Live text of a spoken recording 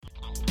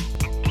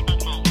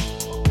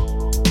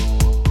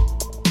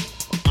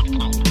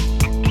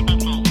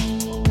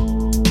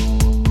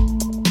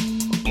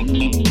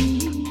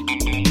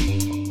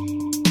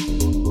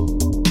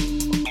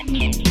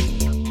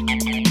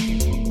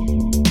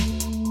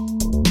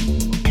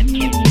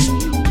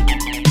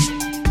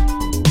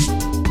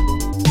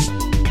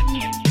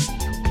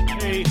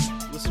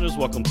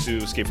welcome to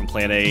Escape from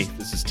Plan A.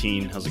 This is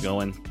Teen. How's it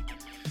going?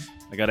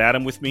 I got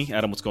Adam with me.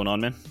 Adam, what's going on,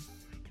 man?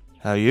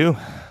 How are you?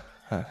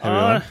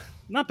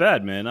 Not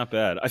bad, man. Not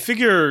bad. I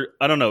figure,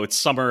 I don't know, it's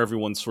summer.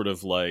 Everyone's sort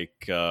of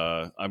like,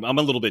 I'm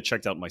a little bit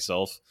checked out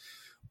myself,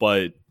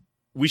 but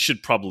we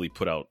should probably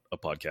put out a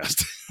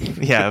podcast.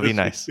 Yeah, it'd be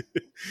nice.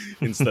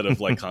 Instead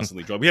of like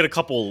constantly drawing. We had a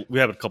couple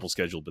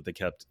scheduled, but they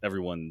kept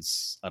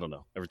everyone's, I don't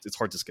know. It's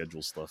hard to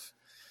schedule stuff.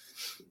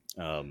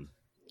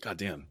 God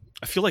damn.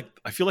 I feel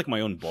like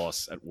my own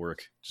boss at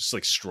work, just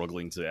like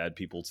struggling to add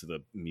people to the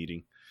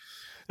meeting.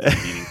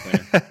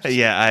 Plan.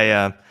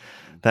 Yeah,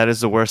 that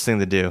is the worst thing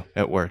to do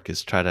at work,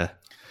 is try to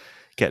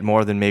get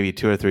more than maybe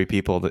 2 or 3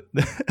 people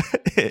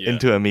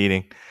into a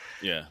meeting.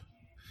 Yeah.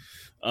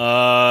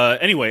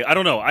 Anyway, I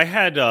don't know. I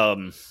had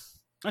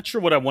not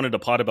sure what I wanted to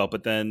pod about,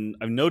 but then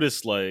I've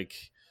noticed like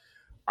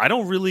I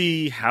don't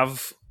really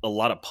have a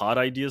lot of pod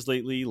ideas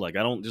lately. Like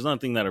there's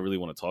nothing that I really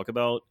want to talk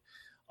about.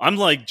 I'm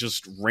like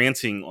just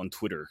ranting on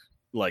Twitter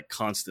like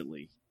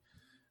constantly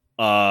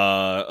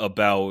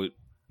about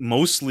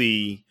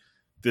mostly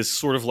this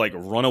sort of like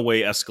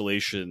runaway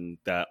escalation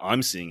that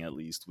I'm seeing, at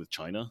least with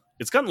China.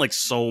 It's gotten like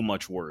so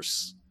much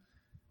worse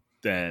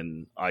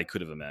than I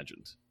could have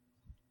imagined.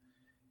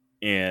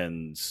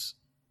 And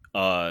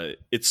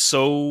it's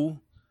so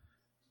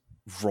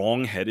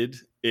wrong-headed.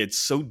 It's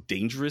so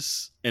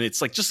dangerous. And it's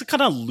like just a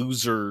kind of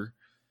loser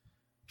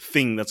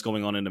thing that's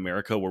going on in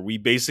America, where we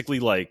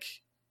basically like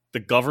the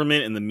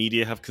government and the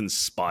media have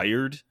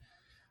conspired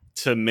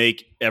to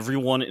make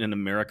everyone in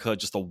America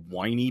just a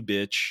whiny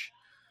bitch,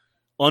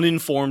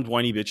 uninformed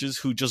whiny bitches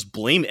who just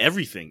blame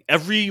everything.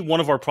 Every one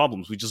of our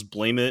problems, we just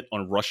blame it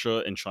on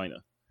Russia and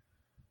China.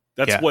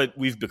 That's what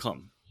we've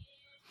become.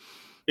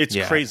 It's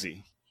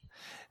crazy.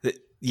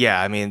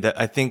 Yeah, I mean,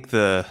 I think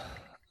the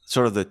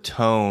sort of the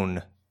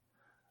tone,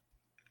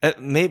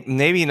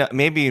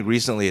 maybe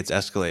recently it's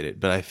escalated,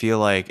 but I feel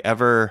like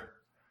ever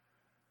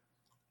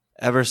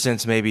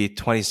since maybe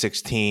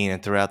 2016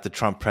 and throughout the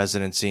Trump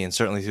presidency and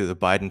certainly through the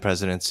Biden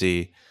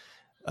presidency,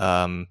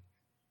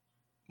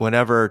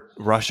 whenever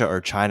Russia or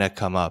China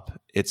come up,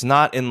 it's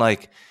not in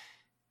like,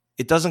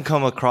 it doesn't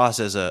come across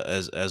as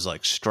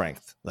like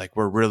strength. Like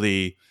we're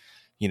really,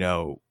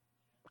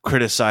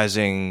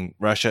 criticizing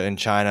Russia and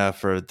China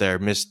for their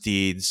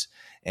misdeeds,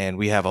 and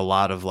we have a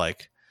lot of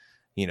like,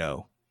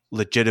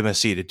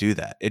 legitimacy to do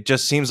that. It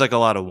just seems like a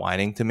lot of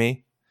whining to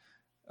me.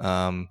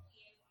 And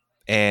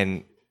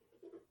I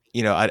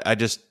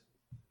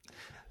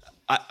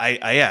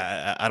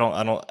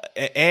don't,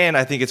 and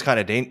I think it's kind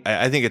of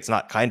I think it's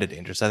not kind of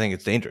dangerous. I think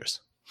it's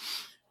dangerous.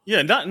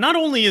 Yeah. Not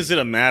only is it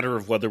a matter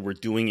of whether we're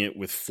doing it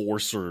with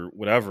force or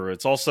whatever,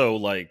 it's also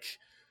like,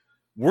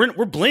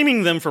 we're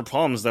blaming them for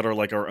problems that are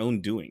like our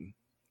own doing.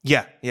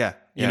 Yeah. You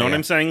know what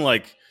I'm saying?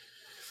 Like,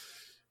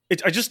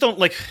 I just don't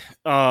like,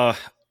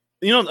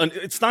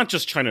 it's not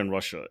just China and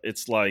Russia.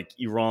 It's like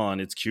Iran,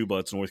 it's Cuba,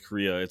 it's North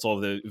Korea, it's all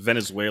the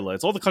Venezuela,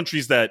 it's all the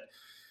countries that,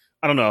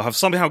 I don't know, have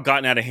somehow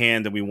gotten out of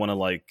hand and we want to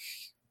like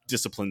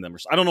discipline them.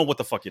 I don't know what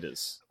the fuck it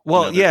is.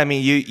 Well, I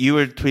mean, you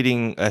were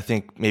tweeting, I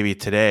think maybe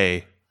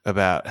today,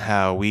 about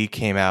how we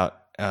came out,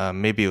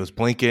 maybe it was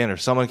Blinken or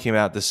someone came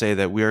out to say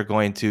that we are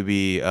going to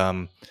be,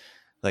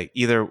 like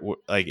either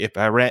like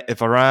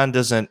if Iran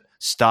doesn't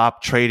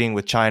stop trading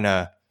with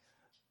China,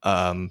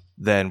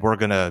 then we're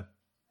gonna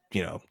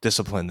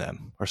discipline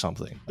them or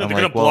something. No, they're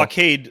gonna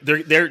blockade.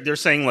 They're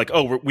saying like,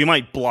 oh, we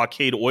might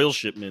blockade oil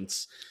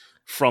shipments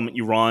from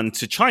Iran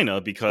to China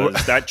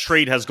because that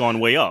trade has gone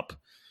way up.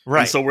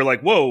 Right. And so we're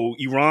like, whoa,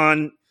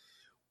 Iran.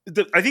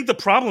 I think the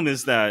problem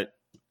is that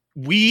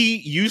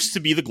we used to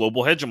be the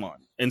global hegemon,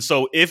 and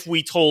so if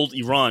we told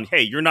Iran,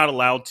 hey, you're not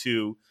allowed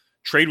to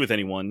trade with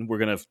anyone, we're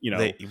gonna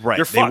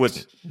they're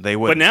fucked. They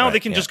wouldn't. But now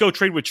they can just go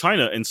trade with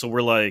China, and so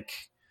we're like,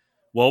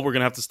 well, we're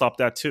gonna have to stop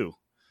that too.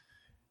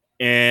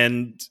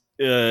 And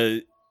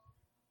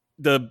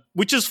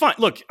which is fine.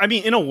 Look, I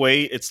mean, in a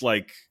way, it's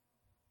like,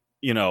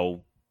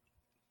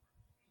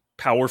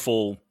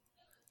 powerful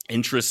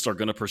interests are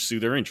gonna pursue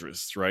their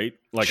interests, right?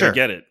 Like, sure. I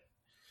get it.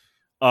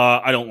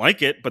 I don't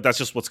like it, but that's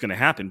just what's gonna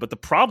happen. But the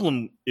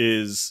problem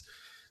is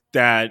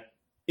that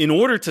in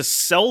order to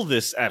sell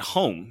this at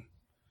home,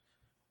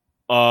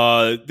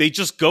 they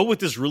just go with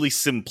this really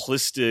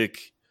simplistic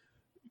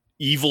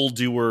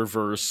evildoer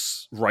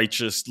versus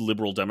righteous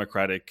liberal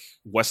democratic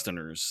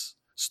Westerners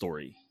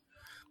story,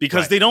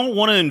 because they don't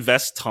want to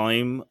invest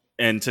time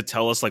and to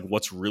tell us like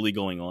what's really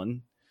going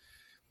on,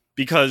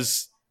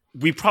 because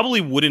we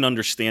probably wouldn't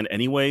understand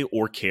anyway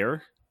or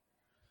care,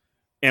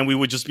 and we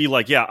would just be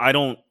like, yeah, I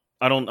don't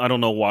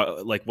know why,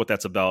 like what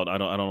that's about. I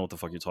don't know what the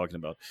fuck you're talking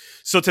about.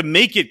 So to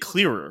make it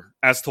clearer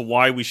as to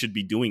why we should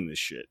be doing this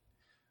shit,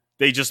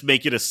 they just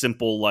make it a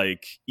simple,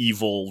 like,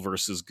 evil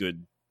versus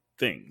good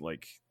thing.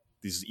 Like,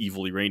 these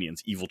evil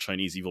Iranians, evil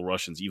Chinese, evil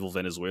Russians, evil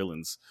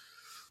Venezuelans.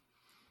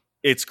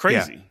 It's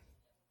crazy.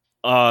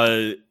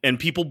 Yeah. And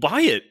people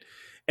buy it.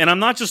 And I'm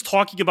not just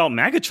talking about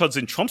MAGA chuds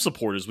and Trump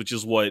supporters, which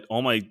is what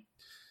all my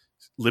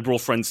liberal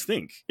friends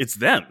think. It's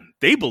them.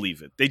 They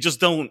believe it. They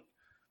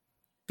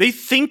They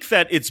think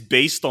that it's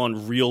based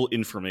on real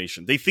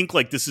information. They think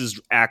like this is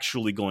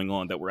actually going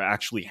on, that we're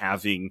actually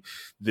having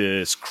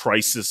this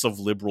crisis of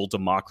liberal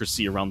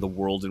democracy around the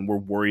world, and we're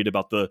worried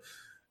about the.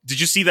 Did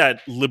you see that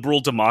liberal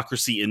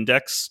democracy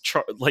index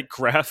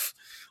graph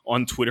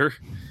on Twitter?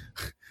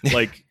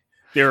 Like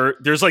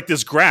there's like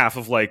this graph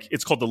of like,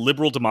 it's called the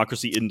liberal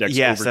democracy index.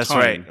 Yes, over that's time.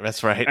 right.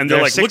 That's right. And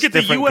they're like, look at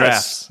the US.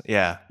 Graphs.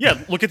 Yeah.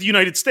 Yeah, look at the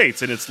United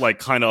States, and it's like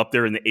kind of up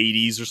there in the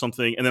 80s or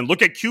something. And then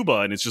look at Cuba,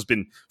 and it's just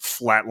been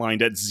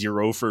flatlined at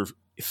 0 for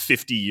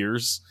 50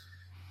 years.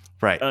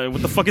 Right.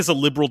 What the fuck is a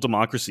liberal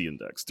democracy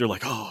index? They're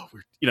like, oh,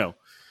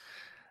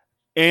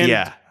 and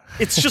yeah.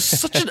 It's just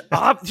such an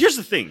here's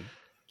the thing.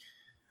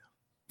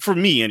 For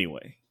me,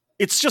 anyway,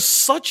 it's just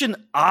such an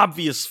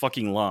obvious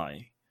fucking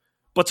lie.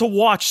 But to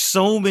watch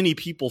so many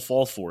people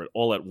fall for it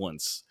all at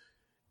once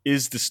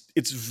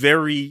it's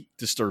very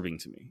disturbing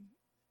to me,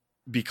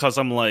 because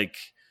I'm like,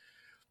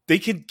 they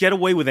could get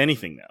away with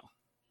anything now.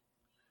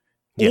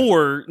 Yeah.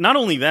 Or not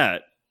only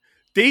that,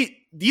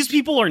 these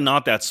people are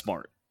not that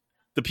smart.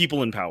 The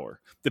people in power,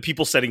 the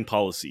people setting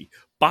policy,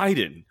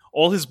 Biden,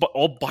 all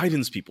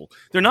Biden's people,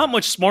 they're not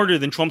much smarter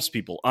than Trump's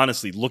people,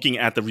 honestly, looking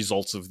at the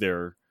results of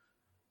the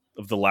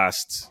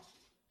last,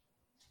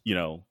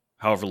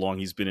 however long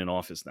he's been in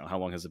office now. How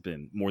long has it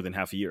been? More than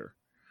half a year.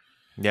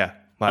 Yeah.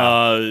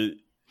 Wow.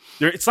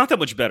 It's not that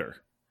much better.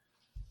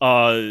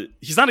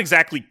 He's not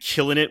exactly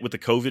killing it with the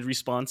COVID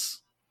response.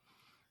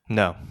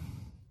 No.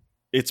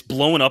 It's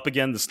blowing up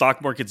again. The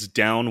stock market's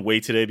down way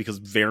today because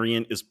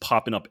variant is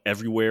popping up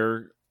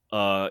everywhere,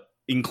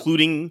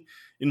 including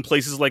in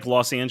places like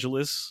Los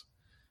Angeles.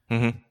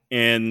 Mm-hmm.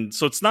 And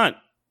so it's not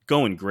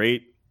going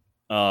great.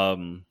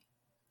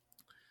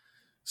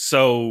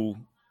 So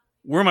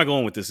where am I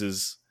going with this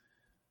is,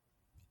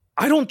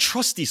 I don't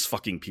trust these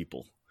fucking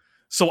people.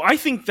 So I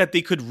think that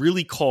they could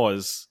really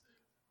cause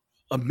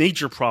a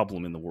major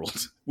problem in the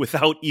world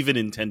without even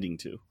intending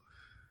to.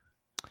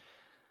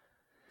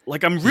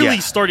 Like, I'm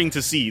really starting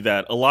to see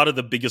that a lot of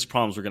the biggest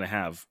problems we're going to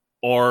have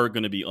are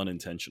going to be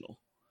unintentional.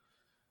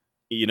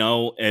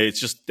 It's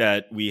just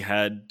that we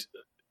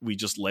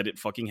just let it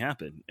fucking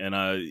happen. And,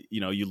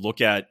 you look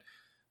at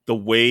the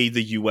way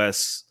the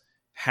US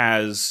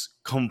has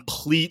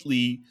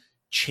completely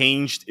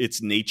changed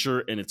its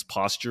nature and its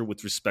posture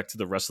with respect to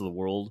the rest of the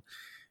world,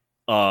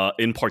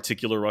 in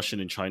particular Russia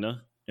and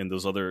China and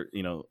those other,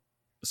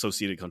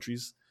 associated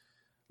countries.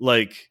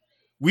 Like,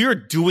 we are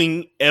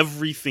doing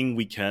everything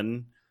we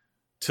can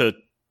to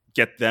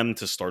get them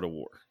to start a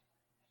war.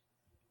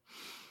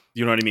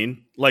 You know what I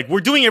mean? Like,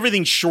 we're doing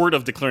everything short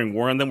of declaring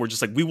war on them. We're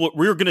just like,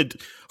 we're going to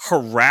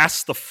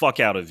harass the fuck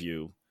out of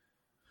you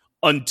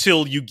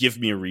until you give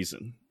me a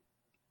reason.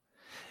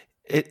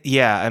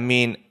 I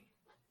mean,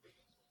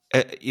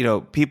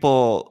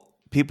 people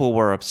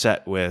were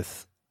upset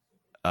with,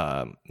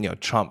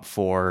 Trump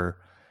for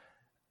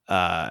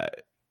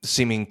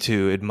seeming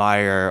to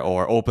admire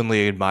or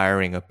openly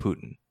admiring of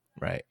Putin,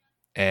 right?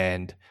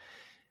 And,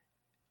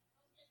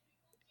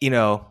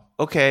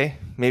 okay,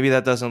 maybe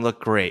that doesn't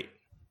look great.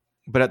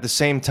 But at the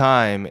same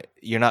time,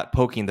 you're not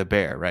poking the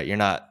bear, right? You're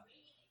not,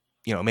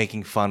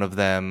 making fun of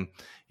them.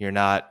 You're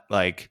not,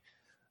 like,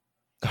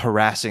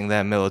 harassing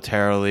them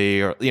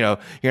militarily, or, you're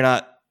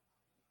not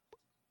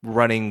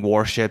running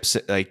warships,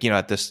 like,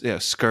 at this,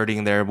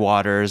 skirting their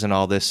waters and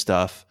all this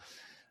stuff.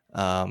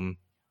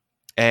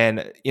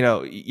 And,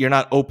 you're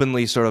not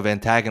openly sort of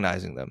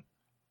antagonizing them.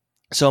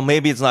 So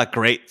maybe it's not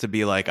great to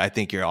be like, I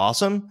think you're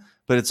awesome,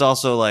 but it's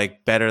also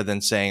like better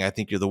than saying, I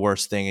think you're the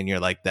worst thing and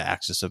you're like the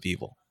axis of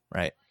evil,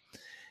 right?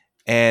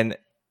 And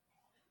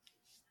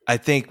I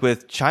think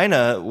with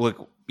China,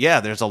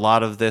 there's a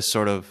lot of this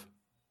sort of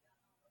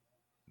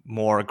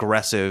more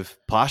aggressive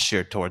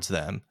posture towards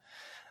them.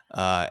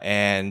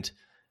 And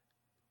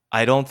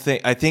I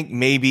think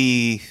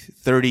maybe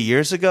 30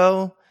 years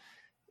ago,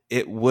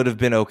 it would have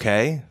been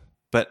okay,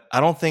 but I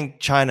don't think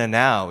China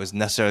now is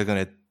necessarily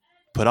going to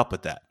put up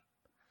with that.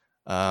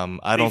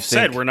 They've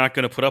said we're not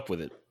going to put up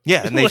with it.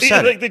 Yeah, and they've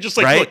said they just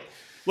like, right?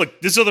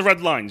 Look, these are the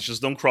red lines.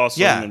 Just don't cross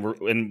them, and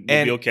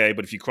we'll be okay.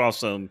 But if you cross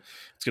them,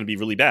 it's going to be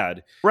really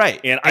bad. Right.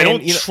 And I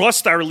don't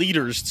trust our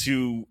leaders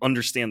to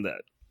understand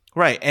that.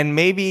 Right. And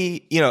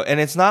maybe, and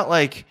it's not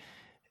like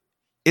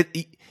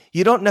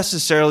you don't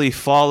necessarily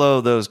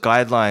follow those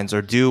guidelines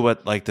or do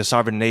what like the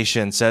sovereign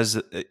nation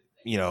says,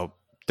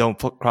 don't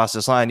cross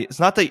this line. It's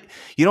not that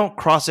you don't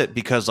cross it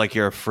because like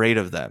you're afraid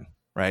of them,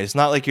 right? It's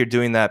not like you're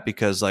doing that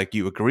because like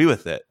you agree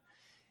with it.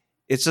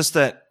 It's just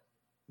that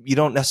you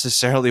don't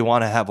necessarily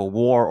want to have a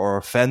war or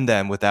offend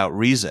them without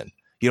reason.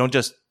 You don't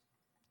just,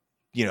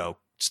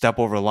 step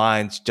over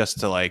lines just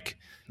to like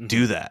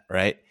do that,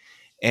 right?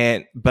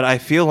 But I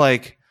feel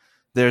like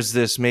there's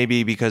this,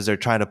 maybe because they're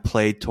trying to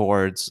play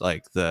towards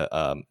like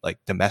the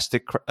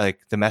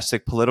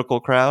domestic political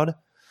crowd,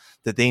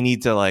 that they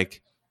need to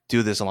like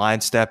do this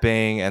line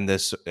stepping and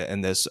this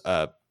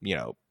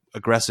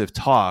aggressive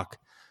talk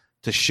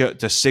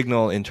to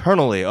signal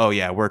internally, oh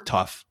yeah, we're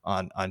tough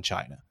on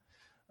China.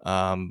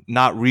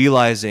 Not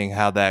realizing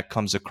how that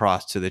comes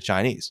across to the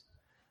Chinese.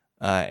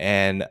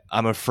 And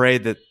I'm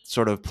afraid that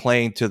sort of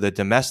playing to the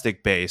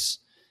domestic base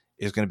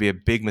is going to be a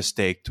big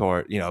mistake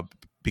toward,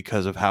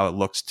 because of how it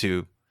looks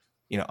to,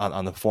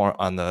 on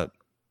the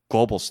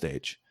global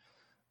stage.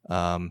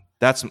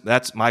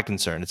 That's my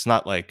concern. It's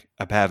not like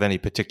I have any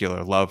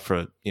particular love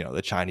for,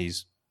 the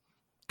Chinese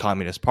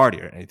Communist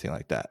Party or anything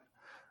like that.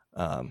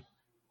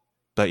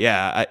 But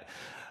yeah,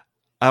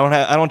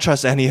 I don't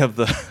trust any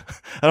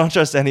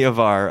of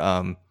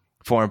our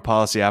foreign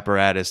policy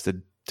apparatus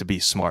to be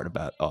smart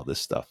about all this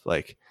stuff.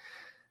 Like,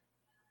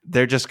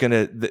 they're just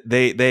gonna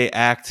they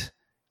act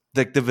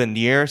like the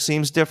veneer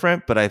seems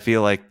different, but I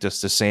feel like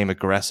just the same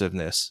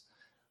aggressiveness,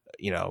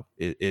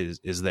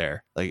 is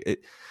there. Like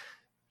it,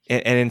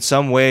 and in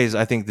some ways,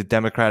 I think the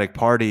Democratic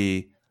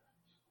Party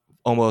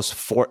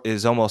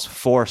is almost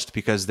forced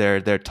because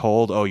they're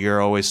told, oh,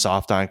 you're always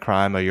soft on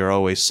crime, or you're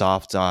always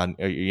soft on,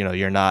 or,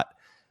 you're not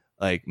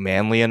like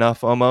manly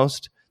enough,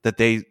 almost, that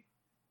they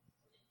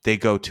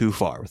go too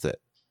far with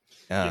it.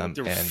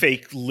 They're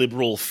fake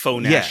liberal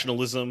faux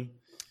nationalism.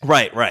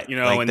 Right. Like,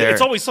 and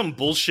it's always some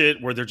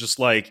bullshit where they're just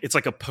like, it's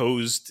like a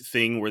posed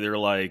thing where they're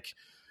like,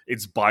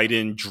 it's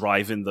Biden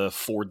driving the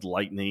Ford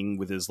Lightning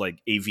with his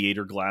like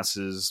aviator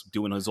glasses,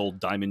 doing his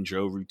old Diamond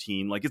Joe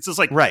routine. Like, it's this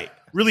like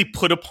really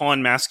put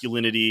upon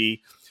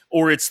masculinity,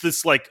 or it's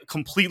this like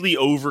completely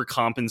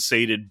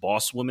overcompensated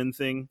boss woman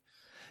thing.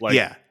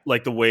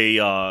 Like the way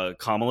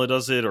Kamala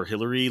does it, or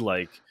Hillary.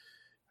 Like,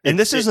 and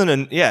this isn't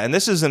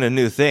a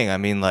new thing. I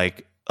mean,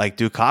 like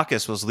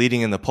Dukakis was leading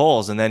in the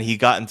polls, and then he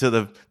got into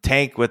the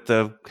tank with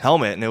the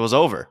helmet, and it was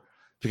over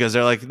because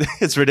they're like,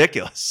 it's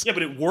ridiculous. Yeah,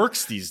 but it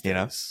works these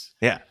days.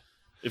 Yeah,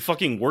 it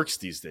fucking works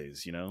these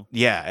days.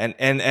 Yeah,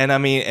 and I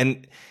mean,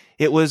 and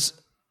it was,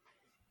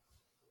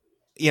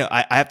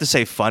 I have to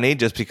say funny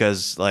just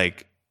because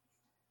like.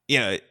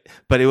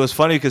 But it was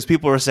funny because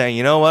people were saying,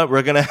 you know what,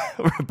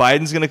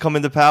 Biden's gonna come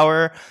into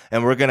power,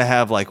 and we're gonna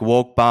have like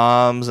woke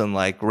bombs and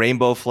like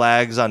rainbow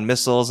flags on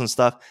missiles and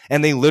stuff,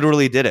 and they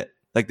literally did it.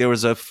 Like there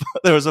was a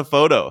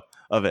photo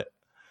of it,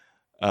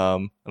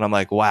 and I'm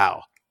like,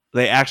 wow,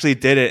 they actually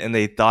did it, and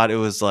they thought it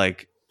was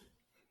like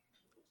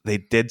they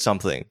did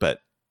something, but.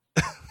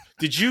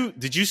 Did you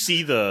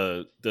see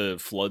the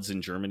floods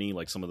in Germany?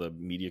 Like some of the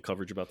media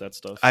coverage about that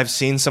stuff? I've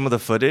seen some of the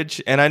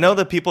footage, and I know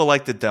that people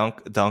like to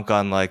dunk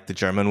on like the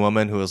German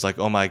woman who was like,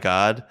 "Oh my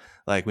God,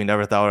 like we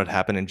never thought it would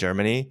happen in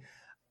Germany."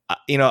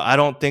 I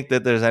don't think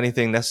that there's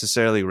anything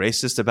necessarily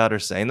racist about her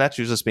saying that.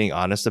 She was just being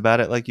honest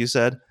about it, like you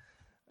said,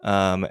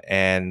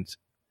 and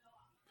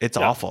it's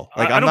awful.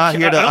 Like I'm not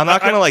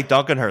going to like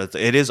dunk on her.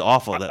 It is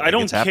awful that I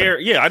don't care.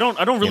 Yeah, I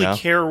don't really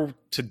care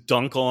to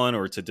dunk on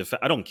or to defend.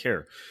 I don't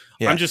care.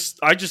 Yeah.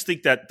 I just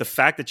think that the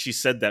fact that she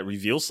said that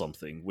reveals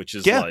something, which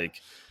is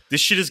like, this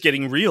shit is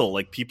getting real.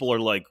 Like, people are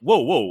like,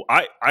 whoa,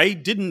 I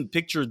didn't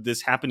picture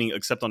this happening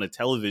except on a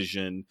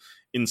television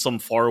in some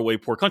faraway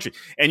poor country.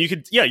 And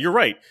you're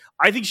right.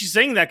 I think she's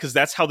saying that because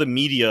that's how the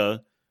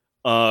media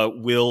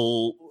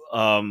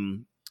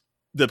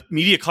the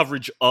media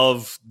coverage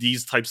of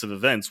these types of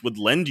events would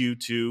lend you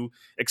to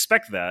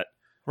expect that.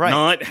 Right.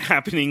 Not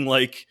happening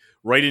like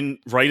right in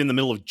the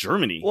middle of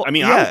Germany. Well, I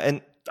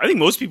mean, I think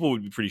most people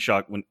would be pretty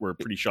shocked like,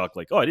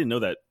 oh, I didn't know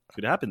that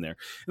could happen there.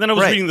 And then I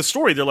was reading the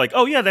story. They're like,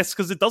 oh yeah, that's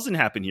because it doesn't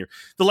happen here.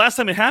 The last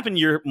time it happened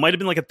here might have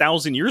been like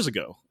 1,000 years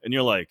ago. And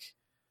you're like,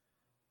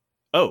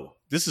 oh,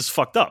 this is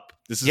fucked up.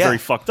 This is very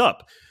fucked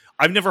up.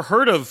 I've never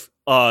heard of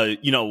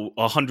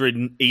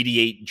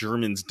 188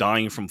 Germans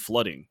dying from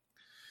flooding.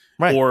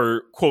 Right.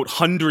 Or, quote,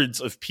 hundreds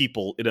of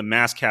people in a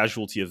mass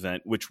casualty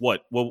event, which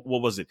what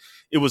was it?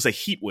 It was a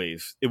heat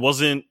wave. It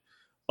wasn't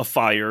a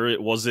fire.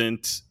 It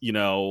wasn't,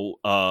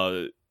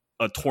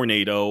 a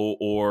tornado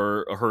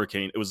or a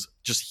hurricane. It was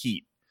just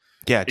heat.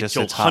 Yeah, it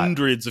killed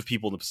hundreds of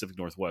people in the Pacific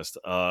Northwest.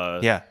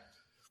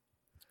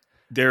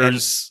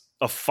 There's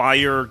a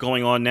fire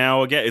going on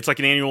now again. It's like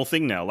an annual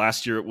thing now.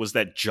 Last year it was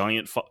that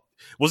giant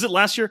was it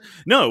last year?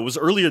 No, it was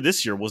earlier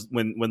this year. Was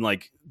when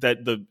like that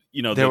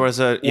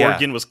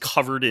Oregon was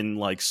covered in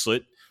like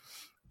soot.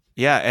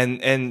 Yeah,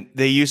 and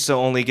they used to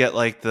only get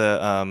like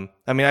the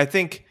I mean, I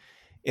think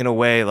in a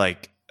way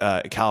like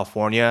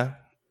California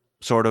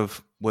sort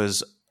of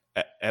was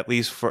at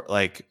least for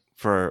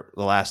the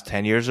last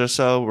 10 years or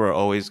so,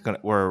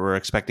 we're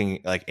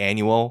expecting like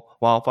annual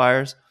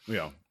wildfires.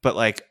 Yeah. But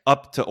like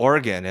up to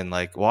Oregon and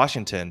like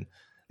Washington,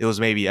 it was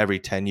maybe every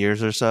 10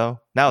 years or so.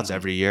 Now it's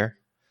every year.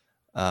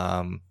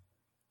 And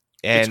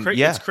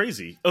it's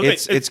crazy. Okay,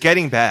 it's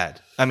getting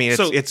bad. I mean,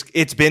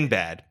 it's been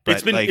bad.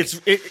 But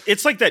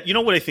it's like that. You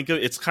know what I think of?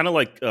 It's kind of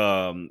like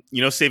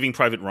Saving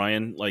Private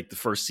Ryan, like the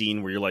first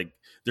scene where you're like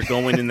they're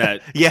going in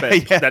that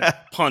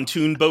that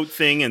pontoon boat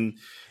thing and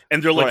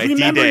they're like,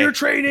 remember your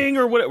training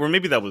or whatever. Or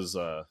maybe that was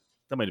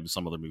that might have been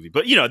some other movie.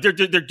 But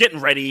they're getting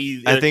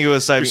ready. I think it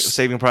was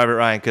Saving Private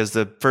Ryan because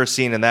the first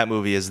scene in that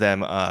movie is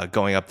them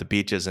going up the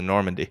beaches in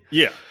Normandy.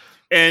 Yeah.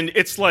 And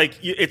it's like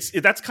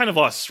that's kind of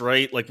us,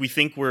 right? Like we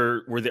think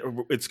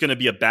it's going to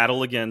be a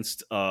battle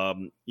against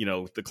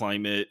the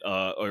climate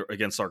or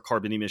against our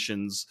carbon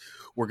emissions.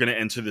 We're going to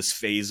enter this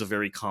phase of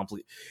very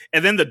complex,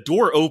 and then the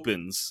door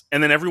opens,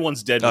 and then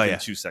everyone's dead within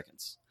 2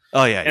 seconds.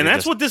 Oh yeah, and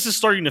that's what this is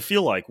starting to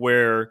feel like.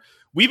 Where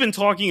we've been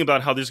talking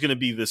about how there's going to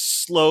be this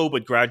slow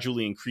but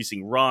gradually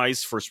increasing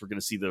rise. First, we're going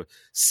to see the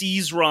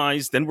seas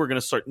rise, then we're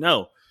going to start.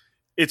 No.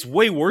 It's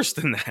way worse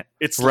than that.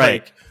 It's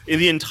like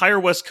the entire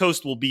West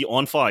Coast will be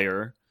on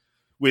fire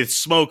with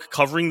smoke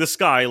covering the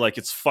sky like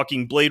it's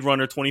fucking Blade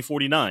Runner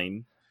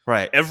 2049.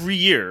 Right. Every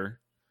year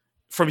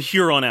from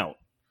here on out.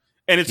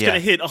 And it's going to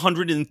hit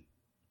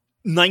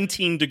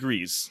 119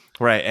 degrees.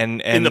 Right.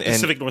 And in the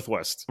Pacific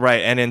Northwest.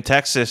 Right. And in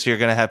Texas, you're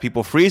going to have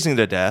people freezing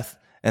to death.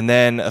 And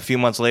then a few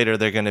months later,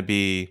 they're going to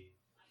be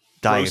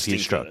dying of heat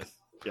stroke.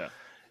 Yeah.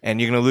 And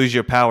you're going to lose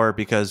your power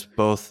because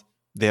both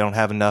they don't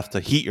have enough to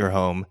heat your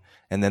home,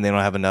 and then they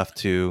don't have enough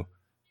to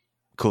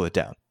cool it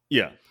down.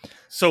 Yeah.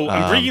 So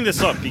I'm bringing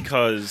this up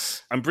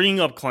because I'm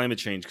bringing up climate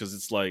change because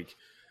it's like,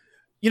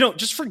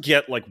 just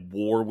forget like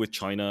war with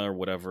China or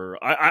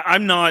whatever.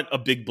 I'm not a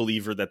big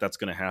believer that that's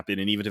going to happen.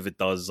 And even if it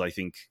does, I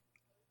think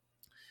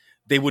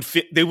they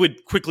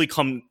would quickly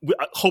come.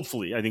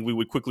 Hopefully, I think we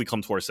would quickly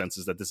come to our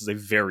senses that this is a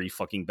very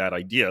fucking bad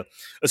idea,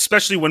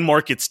 especially when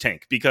markets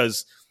tank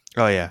because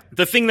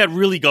the thing that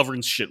really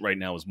governs shit right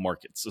now is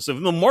markets. So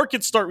if the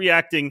markets start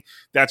reacting,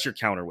 that's your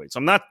counterweight. So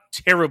I'm not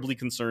terribly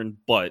concerned,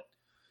 but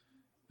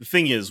the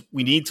thing is,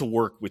 we need to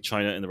work with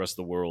China and the rest of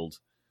the world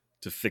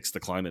to fix the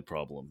climate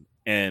problem.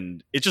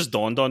 And it just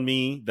dawned on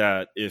me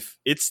that if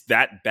it's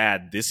that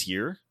bad this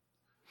year,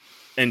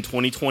 and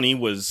 2020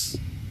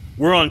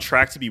 we're on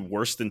track to be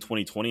worse than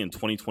 2020, and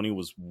 2020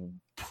 was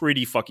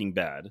pretty fucking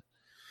bad.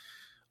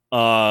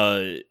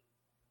 I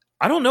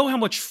don't know how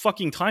much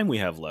fucking time we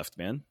have left,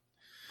 man.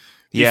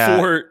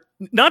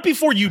 Not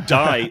before you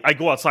die, I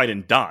go outside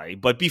and die,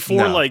 but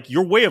before like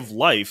your way of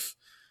life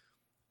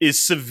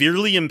is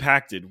severely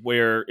impacted,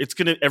 where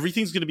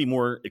everything's gonna be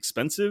more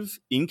expensive,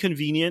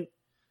 inconvenient.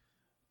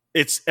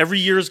 Every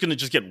year is gonna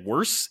just get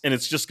worse, and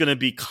it's just gonna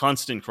be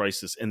constant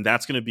crisis, and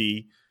that's gonna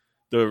be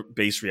the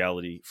base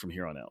reality from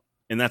here on out,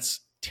 and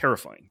that's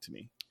terrifying to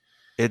me.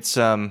 It's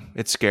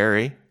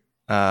scary.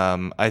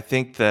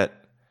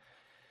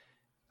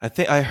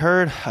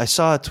 I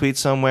saw a tweet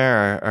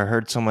somewhere, or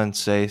heard someone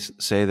say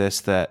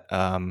this, that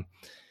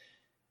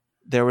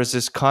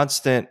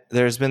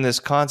there's been this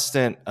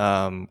constant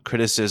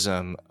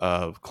criticism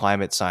of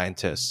climate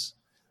scientists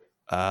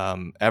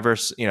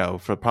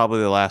for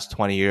probably the last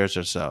 20 years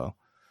or so,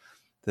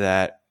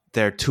 that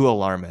they're too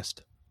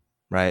alarmist,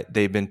 right?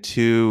 They've been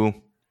too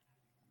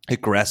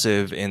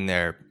aggressive in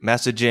their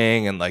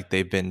messaging, and like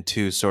they've been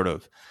too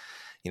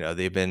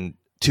they've been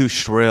too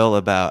shrill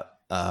about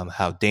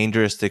how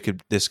dangerous this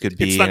could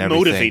be. It's not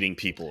motivating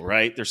people,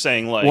 right? They're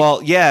saying like,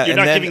 you're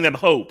not giving them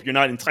hope. You're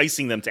not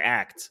enticing them to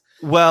act.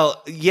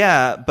 Well,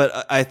 yeah,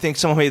 but I think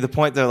someone made the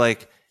point. They're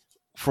like,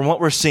 from what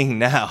we're seeing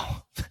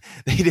now,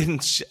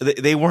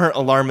 they weren't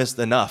alarmist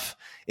enough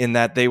in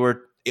that they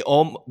were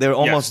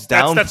almost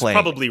downplaying. That's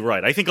probably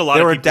right. I think a lot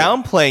of people were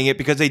downplaying it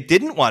because they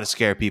didn't want to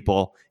scare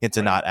people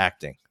into not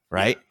acting,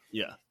 right?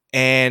 Yeah.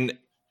 And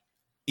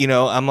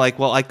I'm like,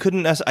 well, I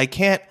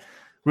can't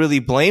really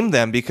blame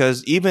them,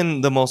 because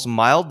even the most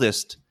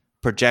mildest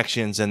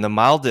projections and the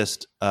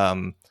mildest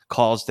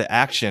calls to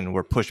action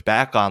were pushed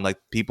back on. Like,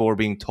 people were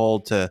being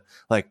told to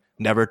like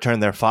never turn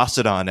their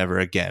faucet on ever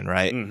again,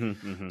 right?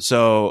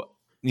 So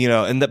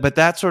but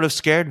that sort of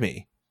scared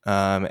me,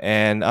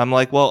 and I'm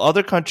like, well,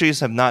 other countries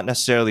have not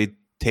necessarily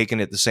taken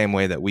it the same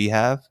way that we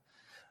have.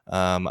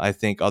 I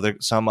think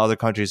some other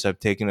countries have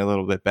taken it a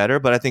little bit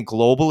better, but I think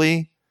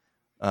globally,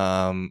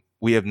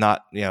 we have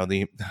not.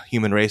 The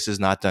human race has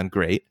not done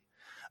great.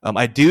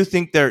 I do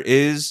think there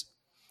is,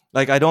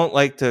 like, I don't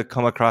like to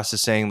come across as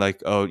saying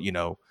like, oh,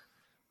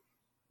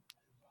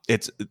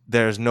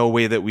 there's no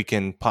way that we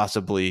can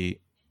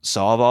possibly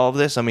solve all of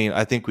this. I mean,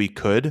 I think we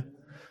could,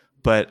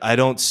 but I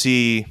don't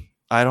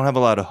have a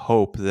lot of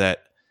hope that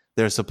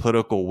there's a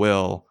political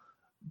will,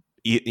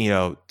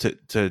 to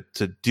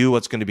do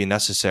what's going to be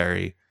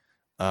necessary,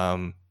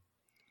 to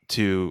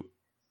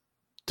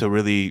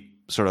really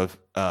sort of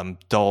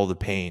dull the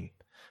pain.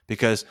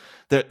 Because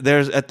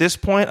there's at this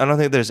point, I don't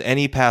think there's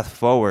any path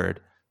forward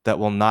that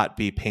will not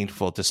be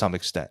painful to some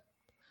extent.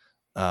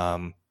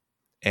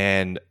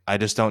 And I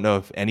just don't know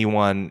if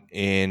anyone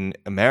in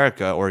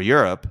America or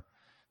Europe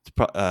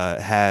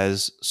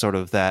has sort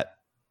of that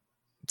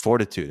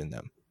fortitude in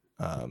them,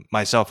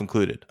 myself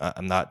included.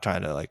 I'm not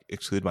trying to like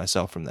exclude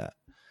myself from that.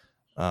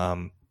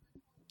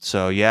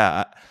 So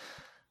yeah,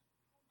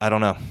 I don't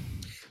know.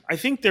 I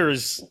think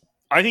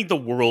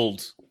the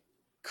world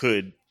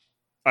could.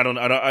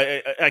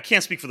 I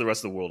can't speak for the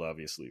rest of the world,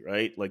 obviously,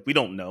 right? Like, we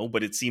don't know,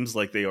 but it seems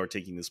like they are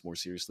taking this more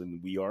seriously than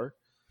we are.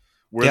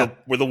 We're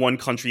the one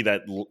country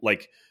that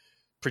like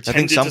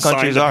pretended to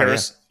sign to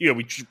Paris. Yeah.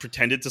 We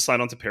pretended to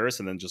sign on to Paris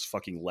and then just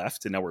fucking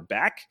left, and now we're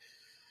back.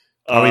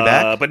 Are we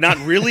back? But not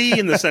really,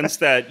 in the sense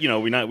that we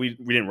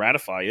didn't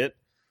ratify it.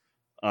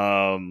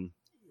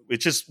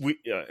 It's just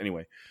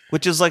anyway.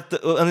 Which is like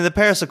the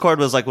Paris Accord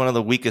was like one of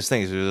the weakest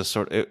things. It was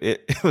just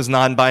it was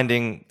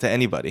non-binding to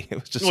anybody. It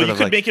was just you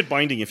could make it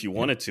binding if you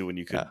wanted to, and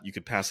you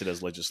could pass it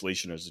as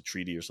legislation or as a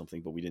treaty or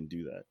something. But we didn't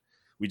do that.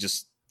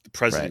 The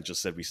president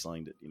just said we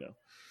signed it.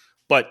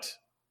 But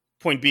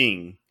point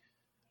being,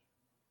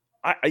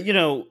 I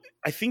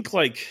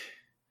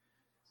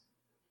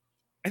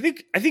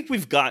think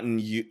we've gotten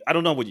I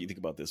don't know what you think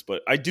about this,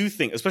 but I do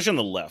think, especially on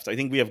the left, I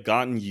think we have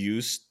gotten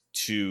used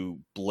to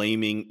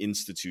blaming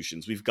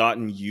institutions. We've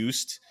gotten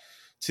used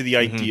to the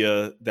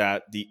idea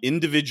that the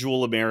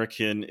individual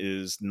American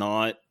is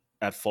not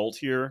at fault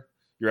here.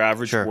 Your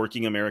average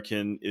working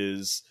American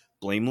is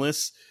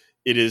blameless.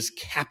 It is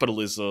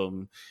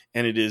capitalism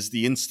and it is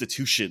the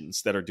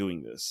institutions that are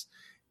doing this.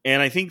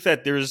 And I think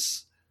that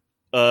there's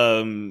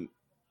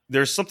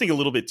something a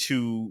little bit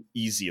too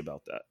easy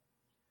about that.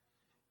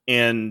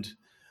 And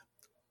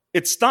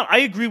it's not, I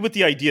agree with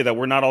the idea that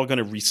we're not all going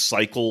to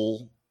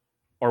recycle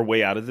our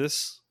way out of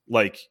this.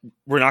 Like,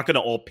 we're not going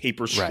to all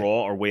paper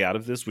straw our way out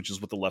of this, which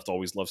is what the left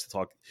always loves to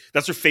talk.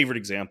 That's their favorite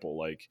example.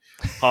 Like,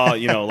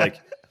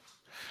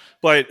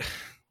 but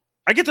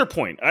I get their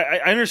point. I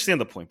understand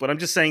the point, but I'm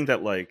just saying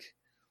that, like,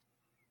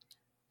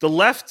 the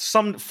left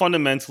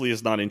fundamentally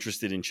is not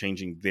interested in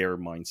changing their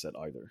mindset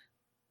either.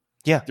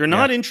 Yeah. They're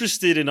not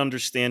interested in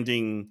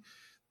understanding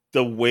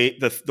the way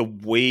the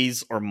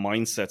ways our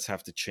mindsets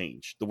have to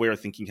change, the way our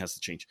thinking has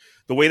to change,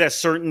 the way that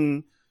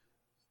certain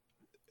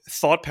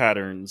thought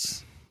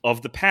patterns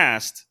of the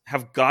past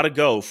have got to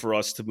go for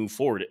us to move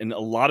forward. And a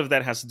lot of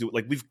that has to do with,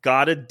 like, we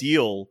got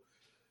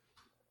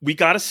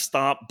to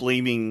stop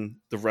blaming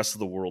the rest of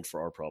the world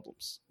for our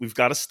problems. We've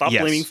got to stop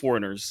blaming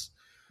foreigners.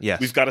 Yes.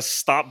 We've got to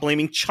stop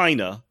blaming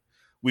China.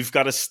 We've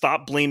got to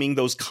stop blaming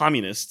those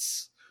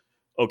communists.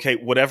 Okay,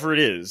 whatever it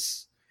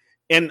is.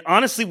 And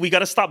honestly, we got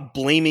to stop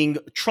blaming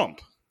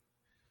Trump.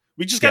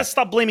 We just got to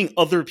stop blaming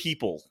other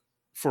people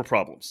for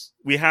problems.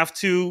 We have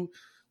to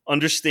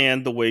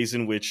understand the ways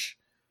in which,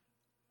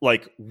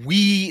 like,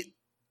 we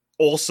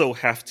also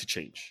have to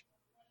change.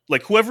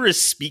 Like, whoever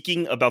is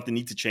speaking about the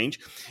need to change,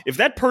 if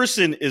that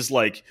person is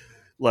like,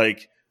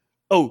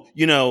 oh,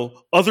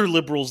 other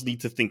liberals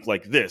need to think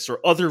like this, or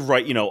other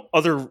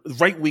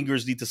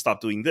right-wingers need to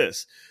stop doing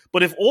this.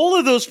 But if all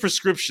of those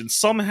prescriptions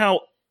somehow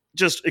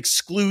just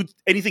exclude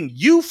anything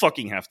you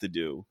fucking have to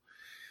do,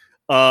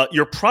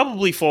 you're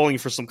probably falling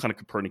for some kind of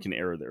Copernican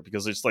error there,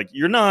 because it's like,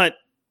 you're not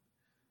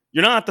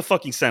at the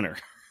fucking center.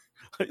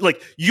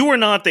 Like, you are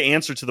not the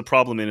answer to the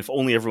problem, and if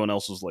only everyone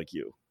else was like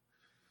you.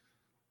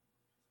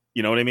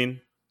 You know what I mean?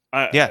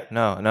 I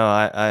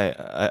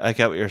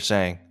get what you're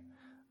saying.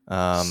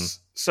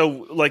 So,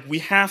 like, we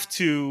have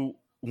to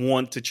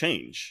want to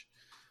change,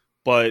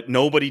 but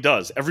nobody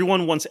does.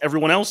 Everyone wants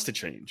everyone else to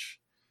change,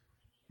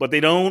 but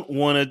they don't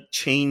want to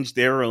change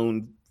their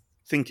own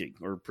thinking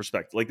or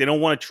perspective. Like, they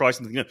don't want to try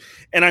something new.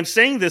 And I'm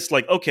saying this,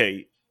 like,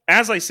 okay,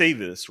 as I say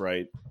this,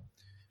 right,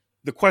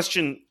 a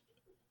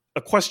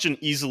question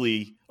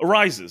easily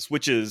arises,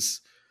 which is,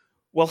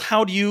 well,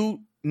 how do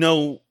you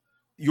know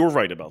you're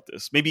right about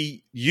this?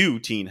 Maybe you,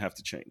 teen, have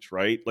to change,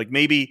 right? Like,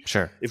 maybe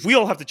if we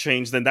all have to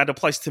change, then that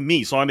applies to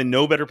me. So I'm in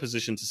no better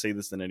position to say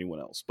this than anyone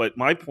else. But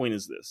my point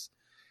is this,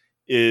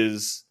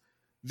 is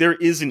there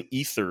is an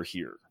ether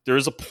here. There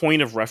is a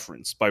point of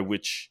reference by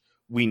which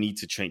we need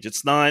to change.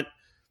 It's not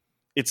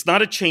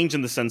a change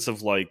in the sense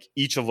of, like,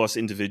 each of us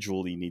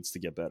individually needs to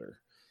get better.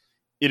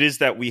 It is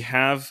that we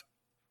have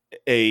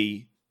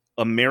a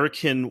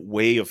American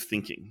way of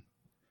thinking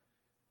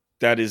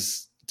that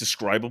is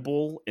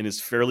describable and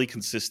is fairly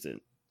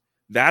consistent.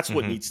 That's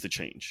what needs to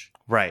change.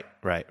 Right.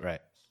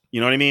 You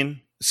know what I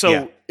mean?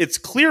 So it's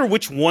clear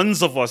which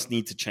ones of us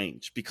need to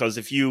change, because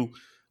if you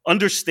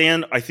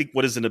understand, I think,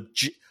 what is an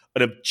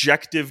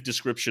objective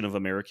description of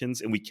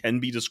Americans, and we can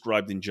be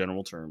described in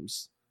general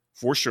terms,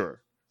 for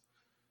sure.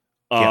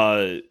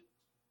 And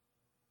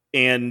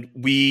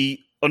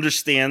we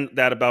understand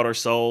that about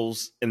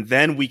ourselves, and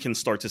then we can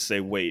start to say,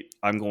 wait,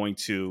 I'm going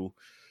to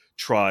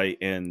try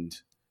and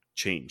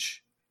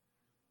change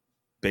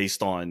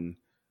based on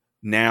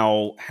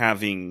now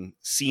having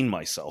seen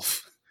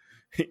myself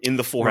in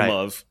the form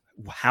of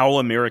how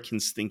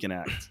Americans think and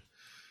act.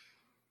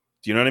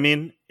 Do you know what I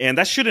mean? And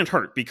that shouldn't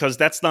hurt, because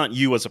that's not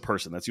you as a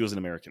person. That's you as an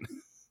American.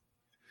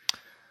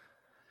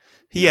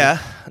 Yeah.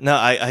 No,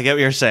 I get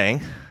what you're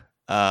saying.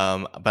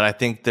 But I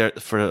think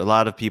that for a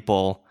lot of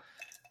people,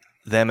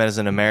 them as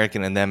an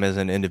American and them as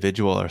an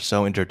individual are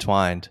so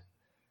intertwined.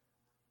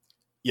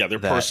 Yeah, their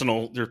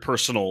personal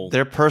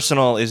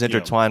is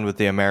intertwined with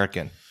the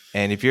American.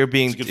 And if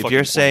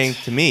you're saying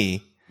to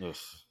me,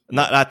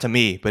 not to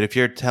me, but if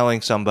you're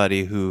telling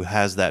somebody who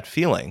has that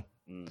feeling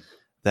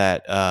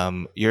that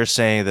you're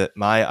saying that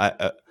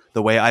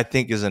the way I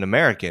think as an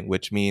American,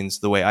 which means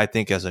the way I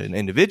think as an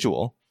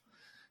individual,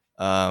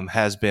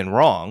 has been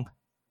wrong,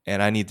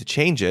 and I need to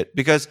change it,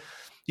 because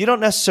you don't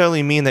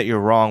necessarily mean that you're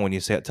wrong when you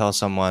tell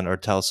someone or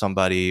tell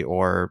somebody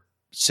or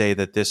say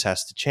that this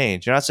has to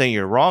change. You're not saying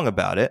you're wrong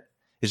about it.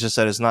 It's just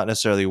that it's not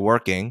necessarily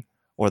working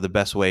or the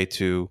best way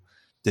to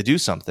do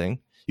something.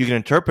 you can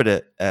interpret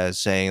it as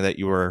saying that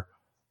you were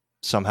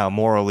somehow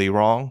morally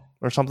wrong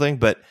or something,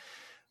 but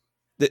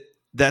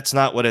that's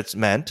not what it's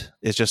meant.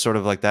 It's just sort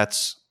of like,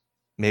 that's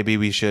maybe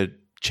we should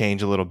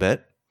change a little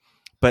bit.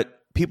 But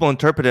people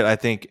interpret it, I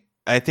think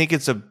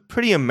it's a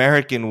pretty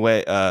American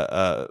way.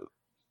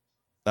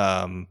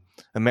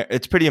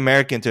 It's pretty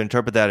American to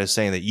interpret that as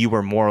saying that you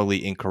were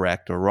morally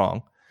incorrect or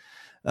wrong.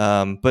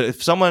 But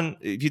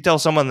if you tell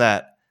someone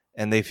that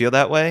and they feel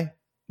that way,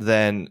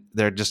 then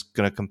they're just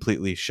going to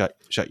completely shut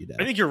you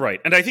down. I think you're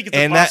right, and I think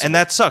it's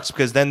that sucks,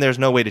 because then there's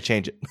no way to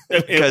change it.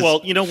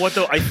 Well, you know what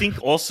though? I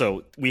think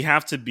also we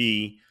have to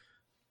be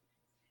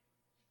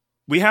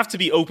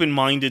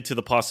open-minded to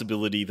the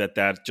possibility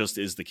that just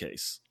is the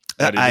case.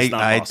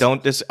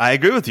 I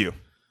agree with you,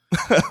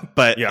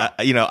 but yeah.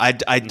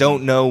 I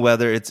don't know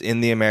whether it's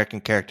in the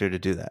American character to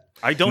do that.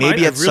 I don't.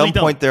 Maybe at really some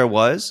point there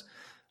was,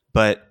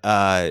 but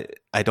I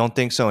don't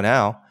think so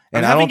now,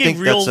 and I don't think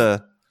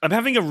I'm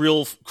having a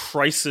real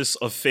crisis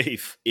of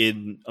faith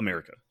in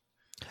America.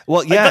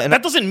 Well, yeah,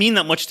 that doesn't mean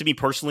that much to me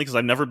personally, because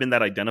I've never been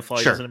that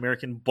identified as an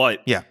American.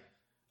 But yeah,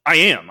 I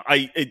am.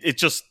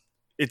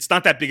 It's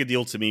not that big a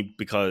deal to me,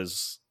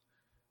 because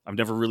I've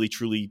never really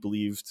truly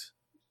believed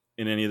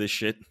in any of this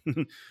shit.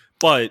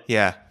 But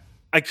yeah,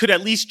 I could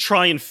at least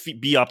try and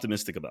be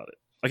optimistic about it.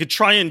 I could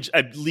try and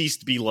at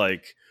least be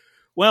like,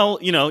 well,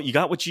 you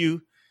got what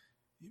you're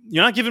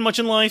not given much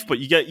in life, but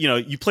you get,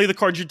 you play the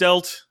cards you're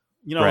dealt.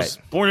 I was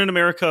born in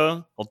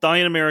America. I'll die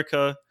in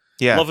America.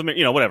 Yeah. Love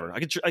America, whatever.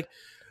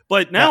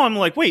 But now I'm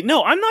like, wait,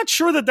 no, I'm not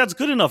sure that that's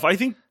good enough. I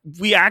think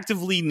we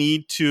actively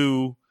need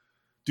to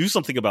do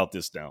something about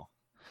this now.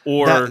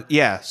 Or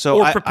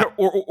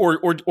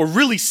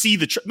really see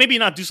maybe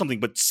not do something,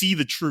 but see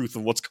the truth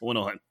of what's going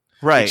on.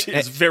 Right. Which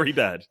is very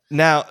bad.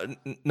 Now,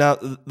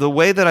 the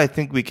way that I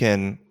think we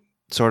can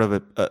sort of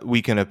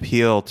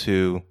appeal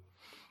to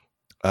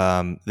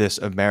this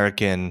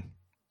American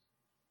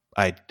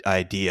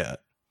idea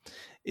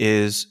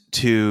is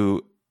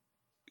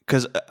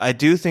because I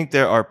do think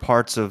there are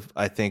parts of,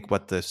 I think,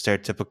 what the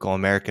stereotypical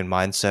American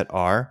mindset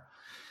are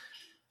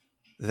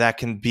that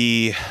can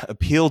be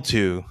appealed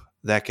to,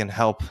 that can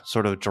help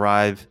sort of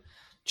drive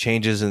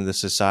changes in the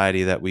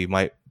society that we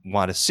might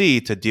want to see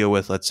to deal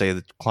with, let's say,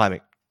 the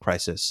climate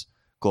crisis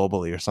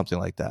globally or something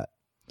like that.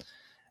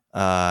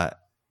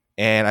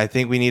 And I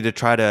think we need to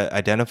try to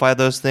identify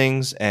those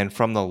things, and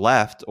from the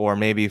left, or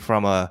maybe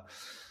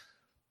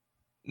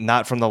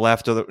not from the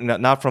left, or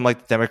not from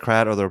like the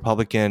Democrat or the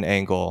Republican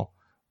angle,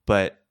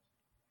 but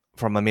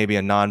from maybe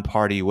a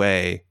non-party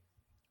way,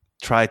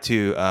 try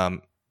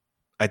to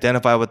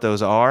identify what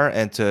those are,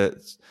 and to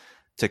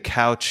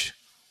couch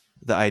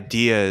the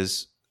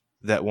ideas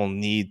that we'll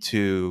need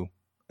to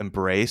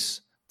embrace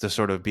to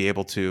sort of be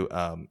able to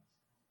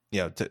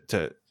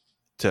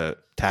to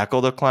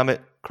tackle the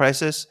climate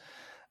crisis.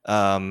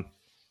 And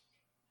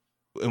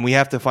we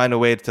have to find a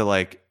way to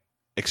like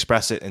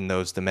express it in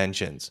those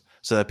dimensions,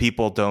 so that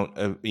people don't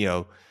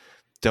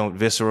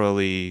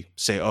viscerally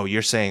say, oh,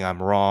 you're saying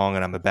I'm wrong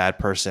and I'm a bad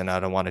person, I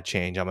don't want to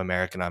change, I'm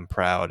American, I'm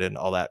proud, and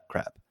all that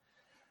crap.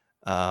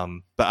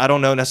 But I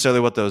don't know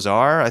necessarily what those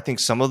are. I think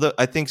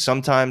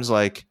sometimes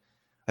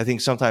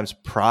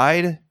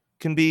pride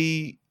can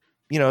be,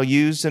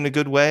 used in a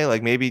good way,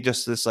 like maybe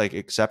just this like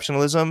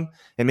exceptionalism,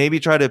 and maybe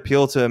try to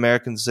appeal to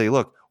Americans and say,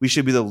 look, we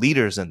should be the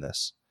leaders in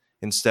this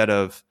instead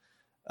of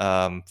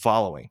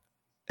following.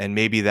 And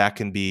maybe that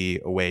can be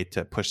a way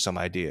to push some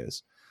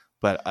ideas.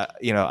 But I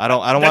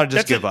don't want to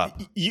just give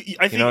up.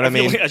 I think, what I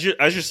mean? Like, as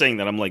you're saying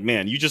that, I'm like,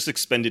 man, you just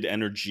expended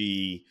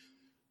energy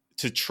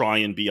to try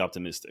and be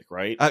optimistic,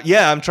 right?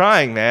 Yeah, I'm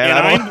trying, man.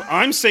 And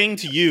I'm saying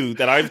to you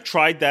that I've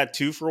tried that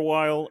too for a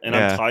while, and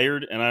I'm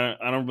tired, and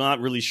I'm not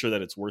really sure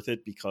that it's worth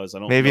it, because I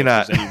don't know if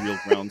there's any real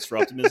grounds for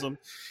optimism.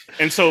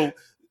 And so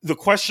the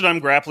question I'm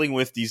grappling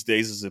with these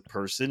days as a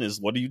person is,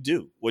 what do you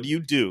do? What do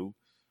you do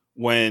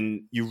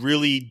when you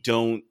really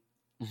don't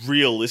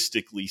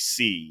realistically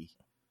see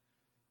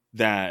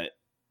that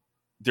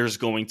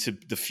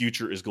the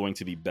future is going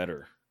to be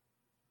better,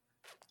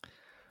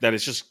 that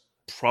it's just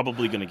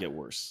probably going to get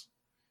worse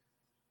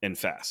and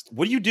fast?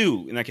 What do you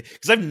do in that case?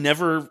 Because I've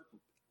never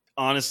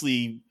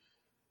honestly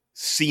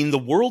seen the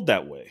world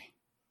that way.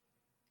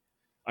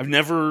 I've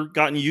never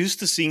gotten used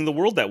to seeing the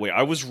world that way.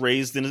 I was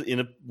raised in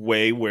a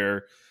way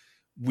where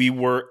we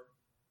were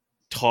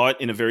taught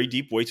in a very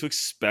deep way to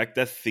expect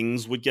that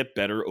things would get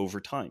better over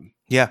time.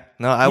 Yeah,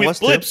 no, I was with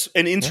blips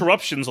and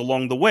interruptions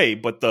along the way,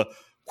 but the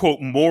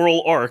quote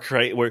moral arc,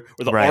 right, or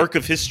the arc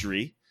of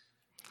history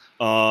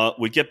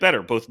would get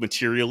better, both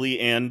materially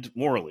and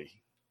morally.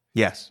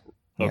 Yes.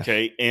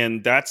 Okay,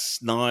 and that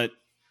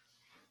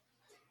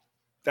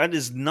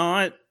is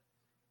not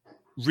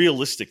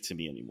realistic to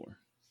me anymore.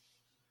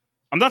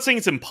 I'm not saying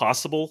it's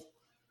impossible,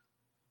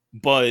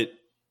 but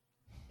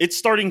it's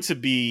starting to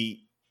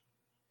be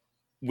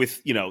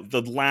with,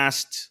 the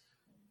last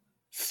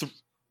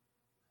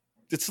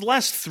it's the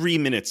last 3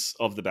 minutes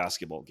of the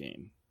basketball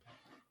game,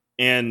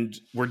 and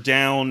we're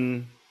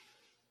down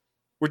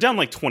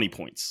like 20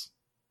 points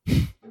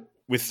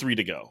with 3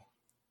 to go.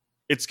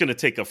 It's going to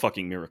take a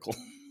fucking miracle.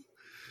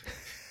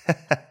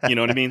 You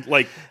know what I mean?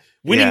 Like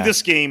winning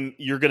this game,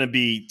 you're going to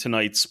be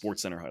tonight's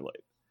SportsCenter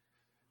highlight.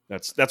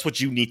 That's what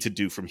you need to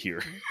do from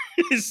here.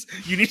 Is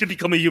you need to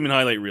become a human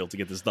highlight reel to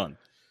get this done.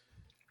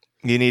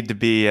 You need to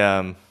be,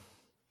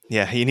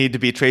 you need to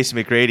be Tracy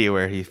McGrady,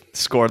 where he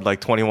scored like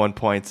 21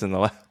 points in the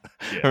last.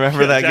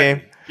 Remember that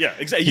game? Yeah,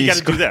 exactly. You got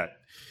to do that.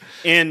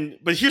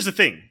 But here's the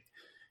thing: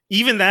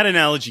 even that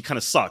analogy kind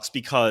of sucks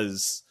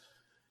because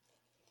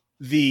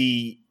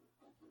the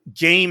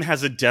game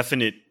has a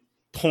definite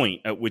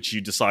point at which you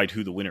decide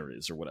who the winner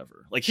is or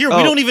whatever. Like here,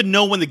 we don't even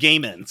know when the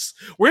game ends.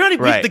 We're not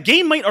even, the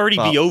game might already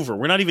be over.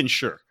 We're not even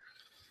sure.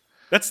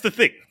 That's the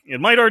thing. It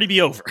might already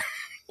be over.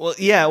 Well,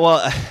 yeah. Well,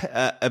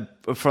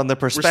 from the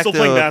perspective, we're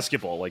still playing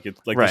basketball. Like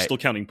we're still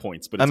counting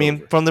points. But it's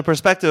over. From the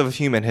perspective of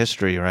human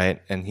history, right,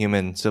 and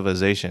human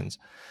civilizations,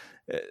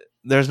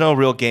 there's no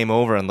real game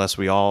over unless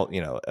we all,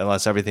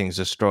 unless everything's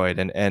destroyed.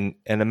 And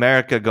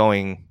America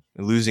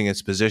losing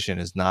its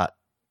position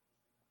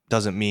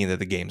doesn't mean that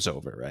the game's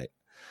over, right?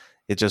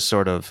 It just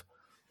sort of.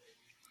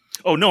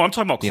 Oh no, I'm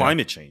talking about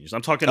climate change.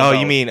 I'm talking about. Oh,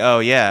 you mean? Oh,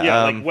 yeah.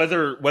 Yeah, like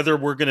whether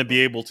we're going to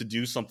be able to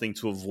do something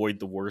to avoid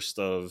the worst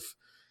of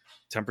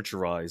temperature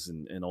rise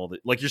and all that.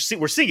 Like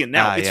we're seeing it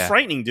now. It's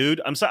frightening, dude.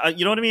 I'm sorry.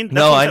 You know what I mean?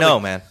 No, I know,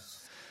 man.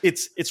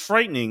 It's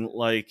frightening.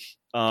 Like,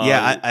 people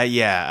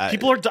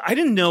are. I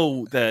didn't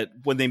know that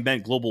when they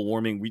meant global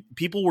warming,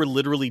 people were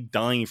literally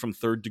dying from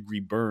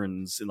third-degree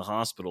burns in the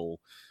hospital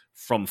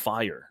from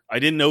fire. I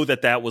didn't know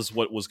that was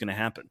what was going to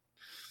happen.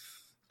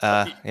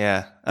 They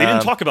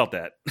didn't talk about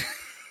that.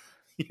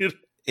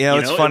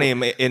 It's funny in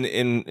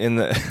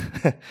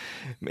the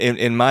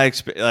in my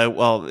experience.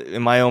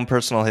 In my own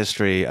personal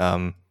history,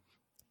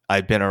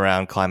 I've been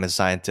around climate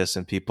scientists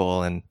and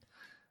people, and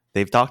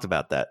they've talked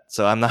about that.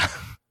 So I'm not.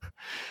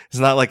 It's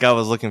not like I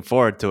was looking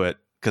forward to it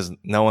because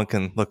no one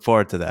can look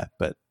forward to that.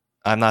 But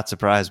I'm not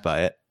surprised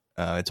by it.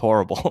 It's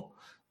horrible,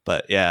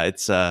 but yeah,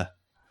 it's. I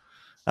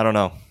don't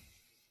know.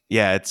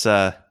 Yeah, it's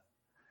the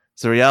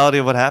reality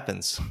of what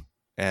happens.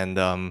 And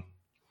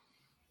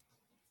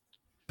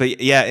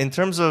but yeah, in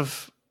terms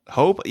of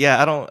hope,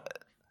 I don't.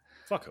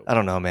 Fuck hope. I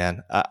don't know,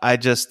 man. I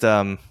just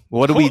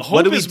what do we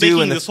do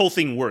making this whole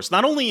thing worse?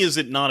 Not only is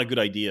it not a good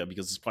idea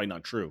because it's probably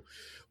not true,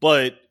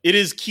 but it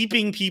is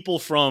keeping people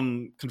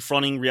from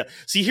confronting reality.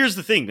 See, here's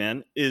the thing,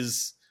 man.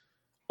 Is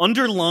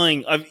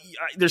underlying.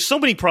 There's so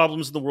many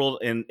problems in the world,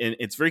 and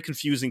it's very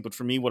confusing. But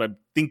for me, what I'm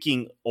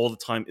thinking all the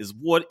time is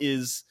what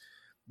is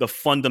the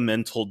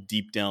fundamental,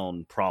 deep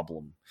down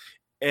problem.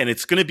 And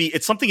it's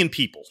something in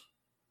people.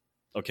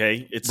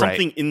 Okay? It's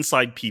something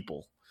inside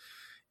people.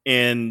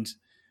 And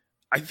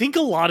I think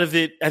a lot of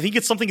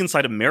it's something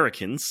inside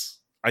Americans.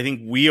 I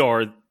think we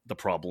are the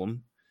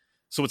problem.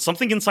 So it's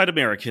something inside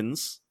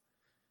Americans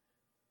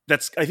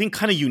that's, I think,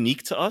 kind of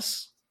unique to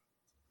us.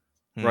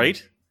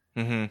 Right?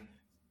 Mm-hmm.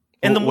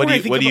 And the more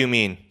what do you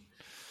mean?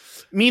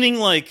 Meaning,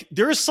 like,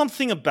 there is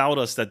something about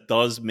us that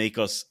does make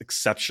us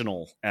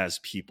exceptional as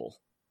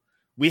people.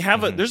 We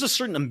have there's a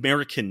certain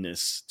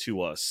Americanness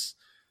to us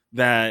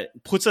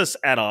that puts us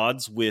at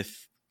odds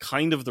with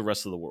kind of the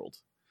rest of the world,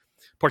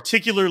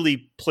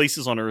 particularly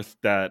places on Earth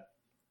that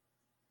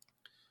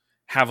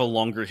have a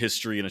longer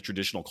history and a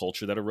traditional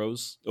culture that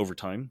arose over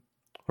time,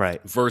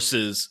 right?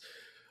 Versus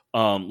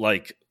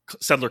like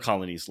settler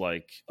colonies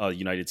like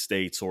United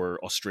States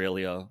or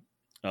Australia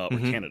or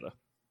Canada.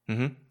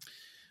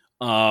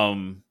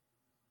 Mm-hmm.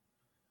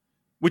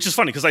 Which is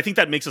funny because I think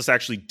that makes us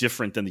actually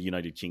different than the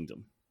United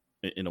Kingdom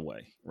in a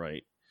way,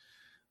 right?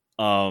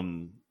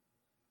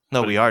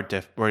 No, we are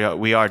different.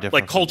 We are different,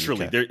 like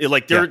culturally.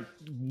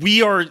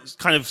 We are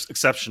kind of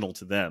exceptional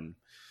to them,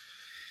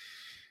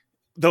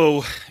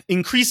 though.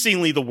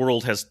 Increasingly, the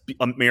world has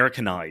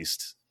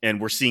Americanized,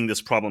 and we're seeing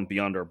this problem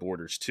beyond our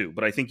borders too.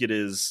 But I think it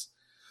is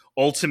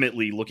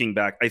ultimately, looking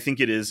back, I think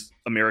it is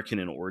American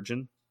in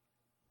origin,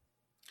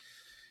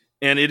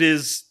 and it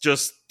is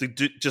just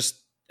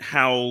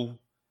how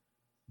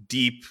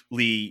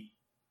deeply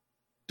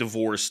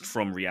divorced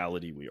from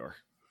reality we are.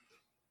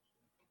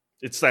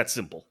 It's that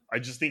simple. I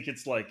just think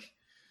it's like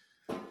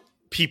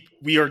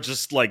we are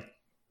just like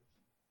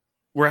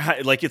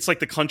it's like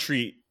the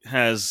country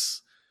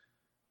has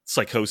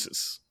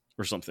psychosis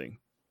or something.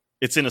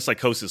 It's in a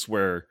psychosis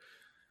where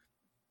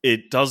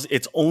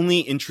it's only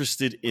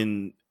interested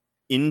in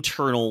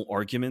internal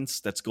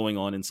arguments that's going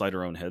on inside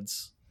our own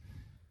heads.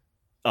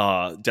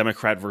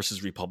 Democrat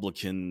versus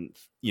Republican,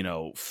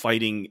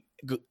 fighting,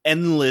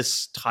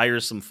 endless,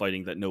 tiresome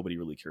fighting that nobody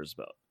really cares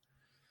about.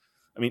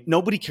 I mean,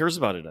 nobody cares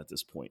about it at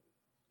this point.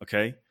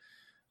 Okay.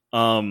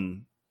 But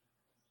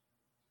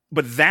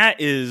that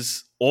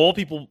is all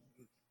people.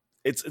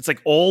 It's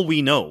like all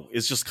we know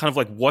is just kind of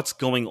like what's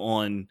going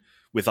on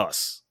with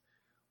us.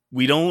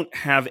 We don't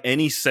have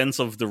any sense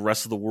of the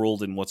rest of the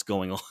world and what's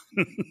going on.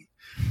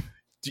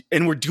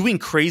 And we're doing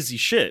crazy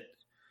shit.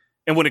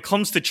 And when it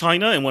comes to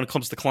China and when it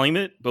comes to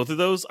climate, both of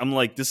those, I'm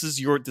like, this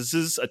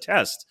is a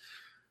test.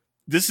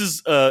 This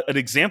is an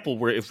example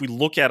where if we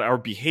look at our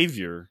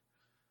behavior,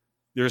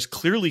 there's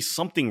clearly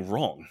something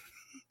wrong.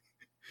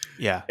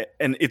 Yeah.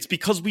 And it's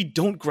because we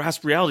don't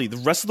grasp reality. The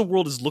rest of the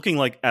world is looking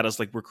at us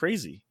like we're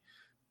crazy,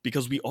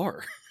 because we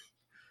are.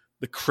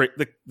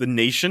 The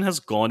nation has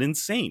gone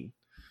insane.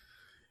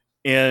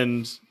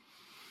 And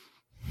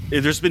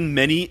there's been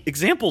many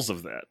examples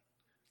of that.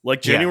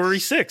 Like January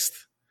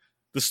 6th,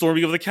 the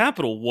storming of the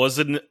Capitol was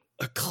a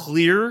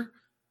clear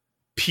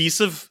piece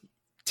of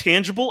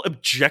tangible,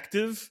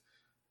 objective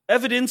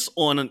evidence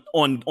on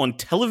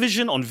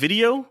television, on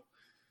video,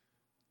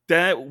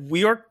 that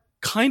we are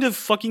kind of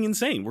fucking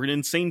insane. We're an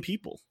insane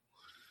people.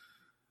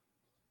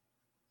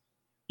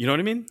 You know what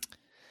I mean?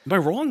 Am I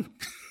wrong?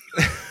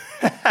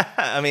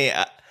 I mean,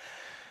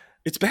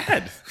 it's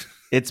bad.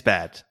 It's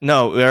bad.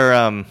 No,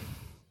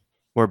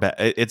 we're bad.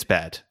 It's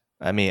bad.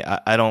 I mean,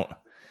 I don't.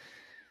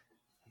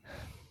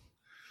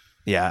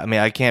 Yeah, I mean,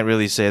 I can't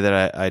really say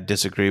that I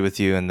disagree with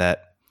you, in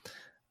that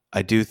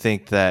I do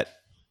think that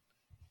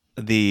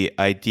the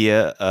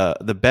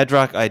the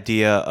bedrock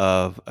idea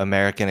of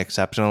American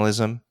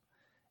exceptionalism,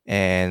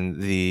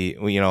 and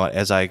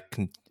as I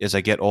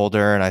get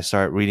older and I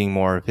start reading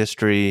more of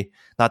history,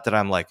 not that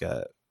I'm like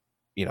that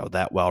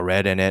well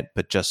read in it,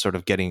 but just sort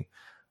of getting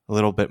a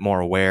little bit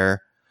more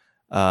aware.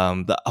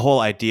 The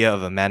whole idea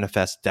of a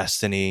manifest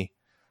destiny,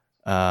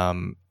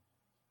 you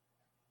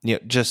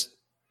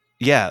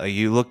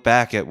look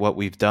back at what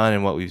we've done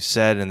and what we've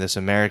said, and this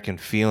American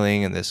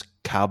feeling and this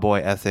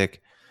cowboy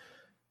ethic.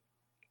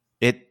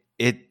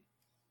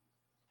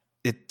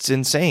 It's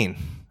insane.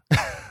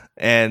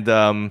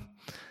 And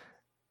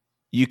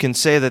you can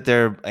say that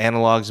there are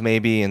analogs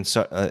maybe in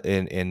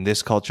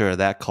this culture or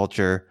that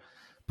culture,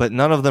 but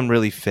none of them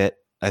really fit.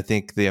 I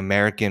think the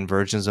American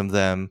versions of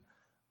them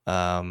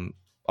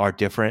are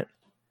different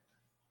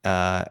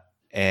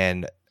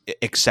and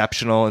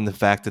exceptional in the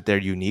fact that they're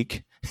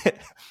unique.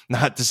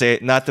 Not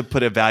to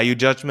put a value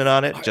judgment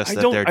on it, just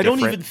that they're different. I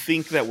don't even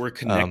think that we're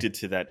connected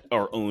to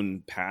our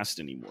own past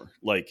anymore.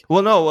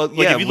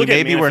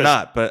 Maybe we're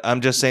not, but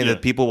I'm just saying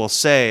that people will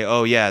say,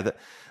 "Oh yeah,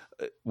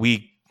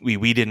 we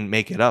didn't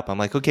make it up." I'm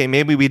like, okay,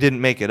 maybe we didn't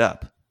make it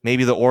up.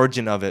 Maybe the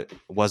origin of it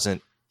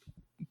wasn't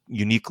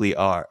uniquely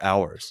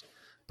ours,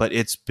 but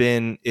it's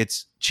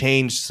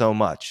changed so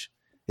much.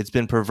 It's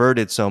been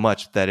perverted so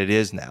much that it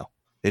is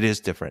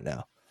different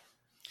now,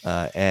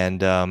 I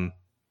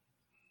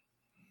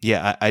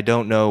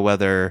don't know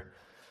whether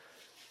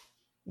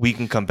we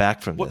can come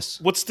back from this.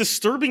 What's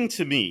disturbing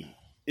to me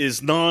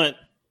is not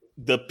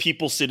the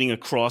people sitting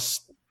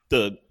across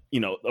the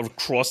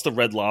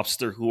Red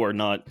Lobster who are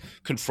not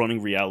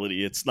confronting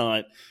reality. It's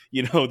not,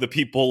 the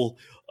people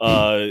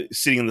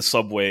sitting in the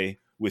subway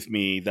with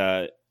me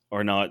that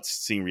are not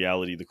seeing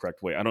reality the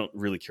correct way. I don't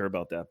really care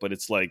about that. But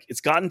it's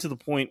it's gotten to the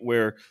point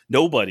where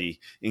nobody,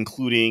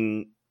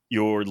 including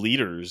your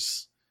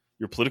leaders,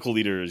 your political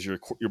leaders, your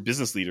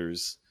business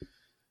leaders,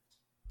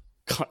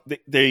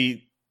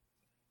 they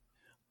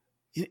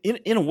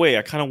in a way,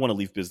 I kind of want to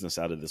leave business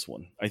out of this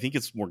one. I think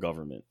it's more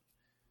government.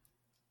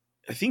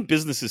 I think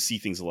businesses see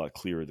things a lot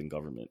clearer than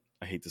government.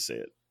 I hate to say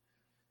it.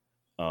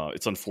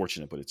 It's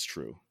unfortunate, but it's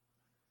true.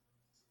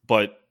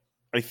 But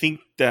I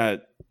think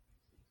that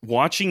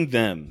watching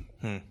them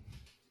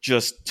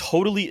just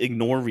totally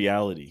ignore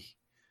reality.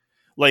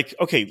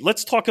 Okay,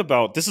 let's talk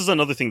about, this is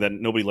another thing that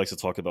nobody likes to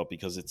talk about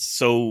because it's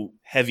so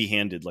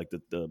heavy-handed, like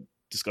the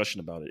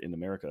discussion about it in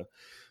America.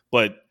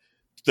 But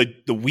the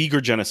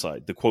Uyghur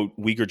genocide, the quote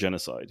Uyghur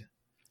genocide.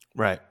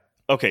 Right.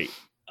 Okay.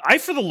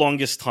 For the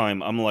longest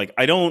time, I'm like,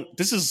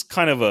 this is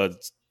kind of a,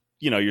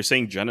 you're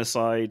saying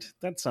genocide.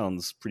 That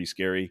sounds pretty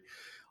scary.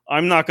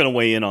 I'm not going to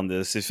weigh in on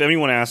this. If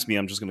anyone asks me,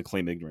 I'm just going to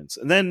claim ignorance.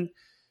 And then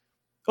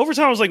over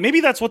time, I was like,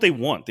 maybe that's what they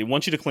want. They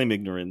want you to claim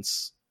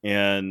ignorance.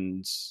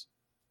 And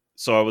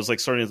so I was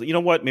starting to, you know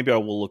what? Maybe I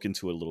will look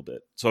into it a little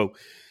bit. So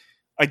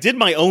I did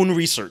my own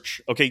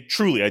research. Okay,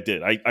 truly, I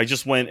did. I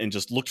just went and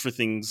just looked for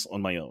things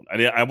on my own.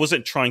 I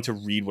wasn't trying to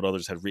read what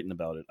others had written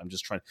about it. I'm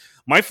just trying.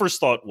 My first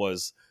thought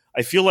was,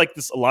 I feel like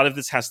a lot of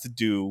this has to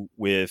do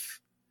with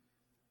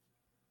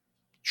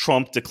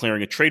Trump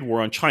declaring a trade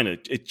war on China.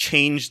 It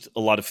changed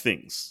a lot of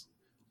things,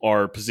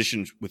 our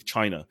position with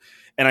China.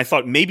 And I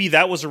thought maybe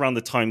that was around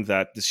the time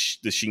that the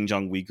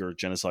Xinjiang Uyghur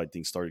genocide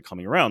thing started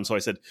coming around. So I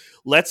said,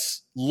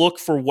 let's look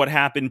for what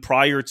happened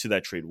prior to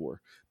that trade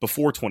war,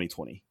 before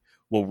 2020.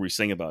 What were we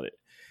saying about it?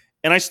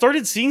 And I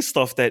started seeing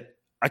stuff that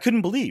I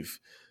couldn't believe.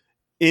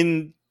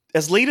 In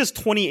as late as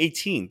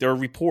 2018, there are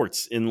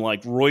reports in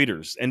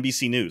Reuters,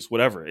 NBC News,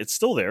 whatever. It's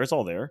still there. It's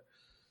all there.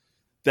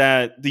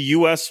 That the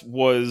U.S.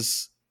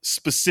 was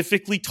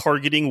specifically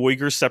targeting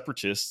Uyghur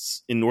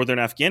separatists in northern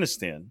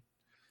Afghanistan,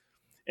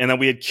 and that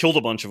we had killed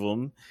a bunch of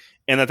them,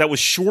 and that was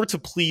sure to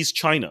please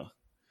China,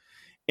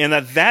 and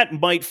that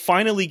might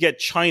finally get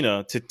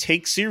China to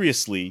take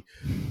seriously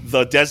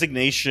the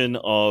designation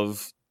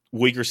of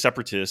Uyghur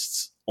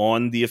separatists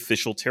on the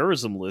official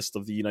terrorism list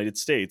of the United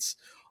States,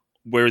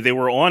 where they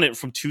were on it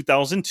from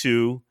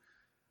 2002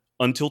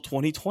 until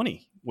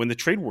 2020, when the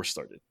trade war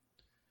started.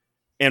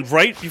 And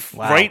right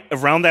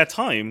around that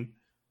time,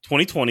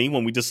 2020,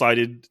 when we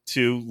decided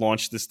to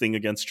launch this thing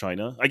against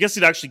China, I guess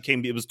it was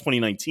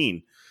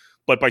 2019,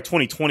 but by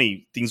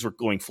 2020 things were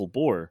going full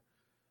bore.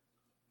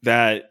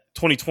 That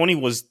 2020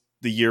 was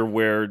the year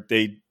where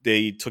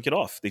they took it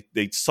off.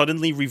 They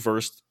suddenly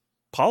reversed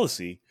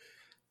policy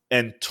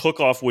and took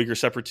off Uyghur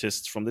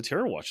separatists from the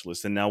terror watch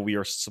list, and now we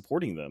are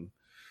supporting them.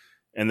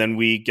 And then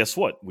guess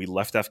what? We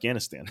left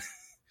Afghanistan.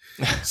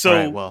 So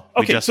right, well,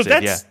 okay, so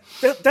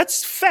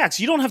that's facts.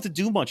 You don't have to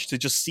do much to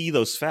just see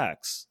those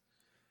facts.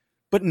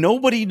 But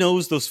nobody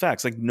knows those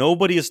facts. Like,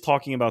 nobody is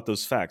talking about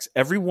those facts.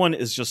 Everyone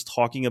is just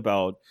talking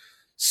about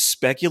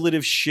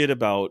speculative shit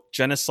about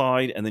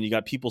genocide, and then you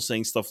got people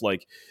saying stuff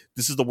like,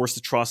 this is the worst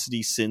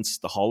atrocity since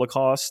the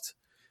Holocaust.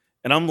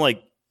 And I'm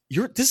like,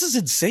 this is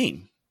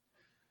insane.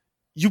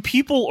 You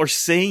people are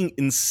saying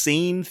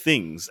insane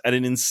things at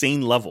an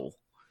insane level.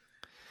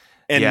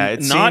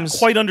 And not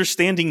quite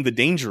understanding the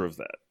danger of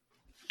that.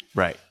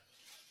 Right.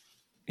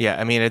 Yeah,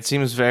 I mean, it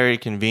seems very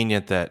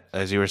convenient that,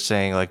 as you were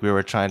saying, like, we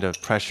were trying to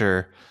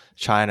pressure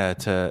China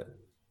to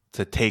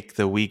take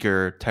the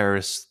Uyghur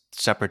terrorist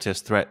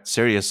separatist threat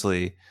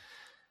seriously,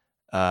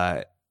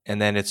 and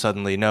then it's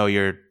suddenly, no,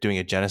 you're doing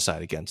a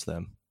genocide against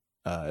them.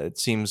 It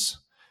seems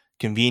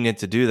convenient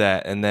to do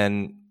that, and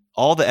then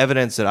all the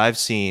evidence that I've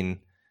seen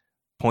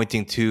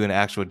pointing to an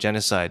actual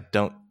genocide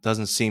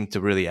doesn't seem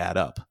to really add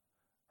up,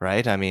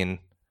 right? I mean,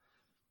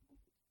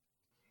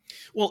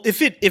 well,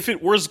 if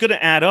it was going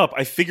to add up,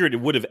 I figured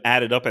it would have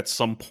added up at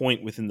some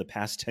point within the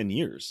past 10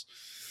 years.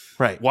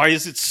 Right. Why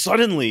is it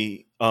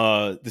suddenly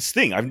this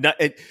thing?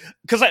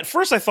 Because at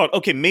first I thought,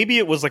 okay, maybe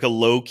it was like a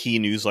low-key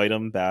news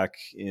item back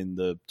in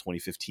the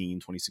 2015,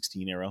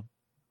 2016 era.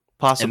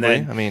 Possibly.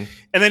 And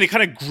then it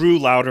kind of grew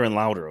louder and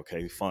louder.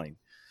 Okay, fine.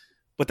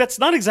 But that's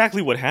not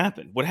exactly what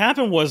happened. What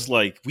happened was,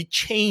 like, we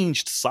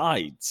changed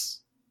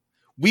sides.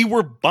 We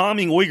were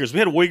bombing Uyghurs. We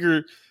had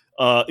Uyghur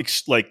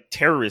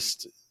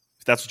terrorists,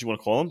 if that's what you want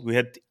to call them. We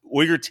had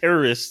Uyghur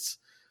terrorists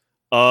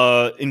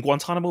in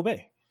Guantanamo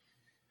Bay.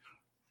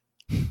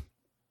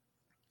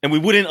 And we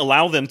wouldn't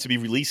allow them to be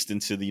released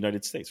into the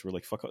United States. We're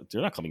like, fuck,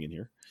 they're not coming in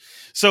here.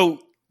 So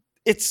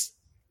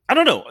I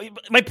don't know.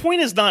 My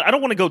point is not, I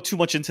don't want to go too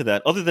much into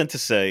that, other than to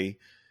say,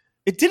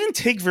 it didn't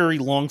take very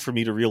long for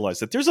me to realize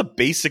that there's a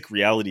basic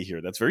reality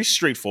here that's very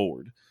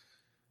straightforward.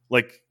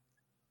 Like,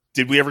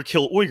 did we ever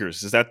kill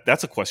Uyghurs?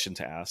 That's a question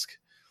to ask.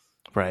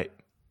 Right.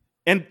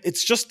 And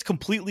it's just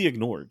completely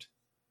ignored.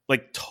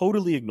 Like,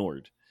 totally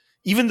ignored.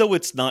 Even though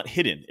it's not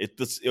hidden.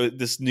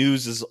 This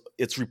news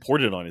it's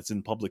reported on. It's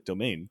in public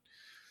domain.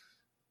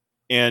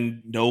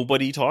 And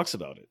nobody talks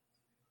about it.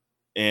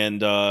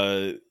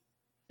 And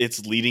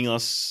it's leading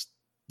us.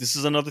 This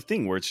is another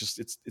thing where it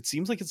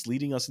seems like it's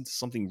leading us into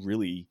something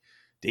really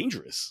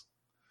dangerous.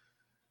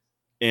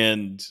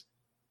 And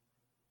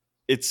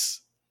I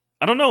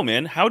don't know,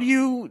 man. How do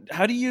you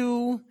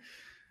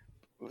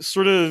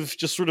sort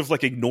of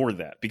like ignore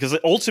that? Because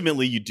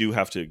ultimately you do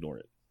have to ignore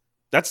it.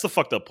 That's the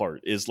fucked up part,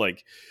 is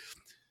like,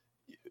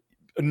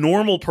 a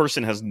normal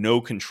person has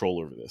no control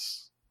over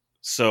this.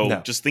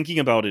 So just thinking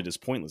about it is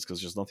pointless,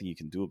 because there's nothing you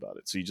can do about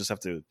it. So you just have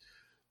to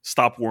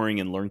stop worrying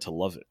and learn to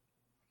love it.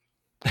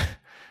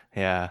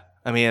 Yeah.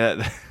 I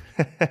mean,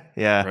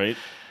 yeah. Right.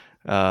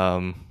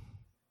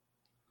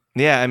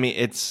 Yeah. I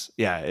mean,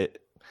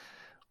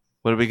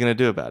 what are we going to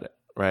do about it?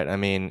 Right. I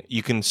mean,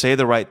 you can say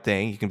the right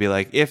thing. You can be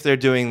like, if they're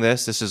doing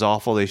this is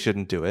awful. They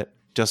shouldn't do it.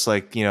 Just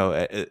like,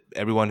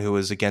 everyone who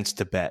was against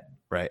Tibet,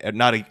 right?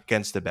 Not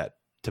against Tibet,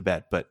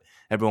 but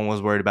everyone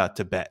was worried about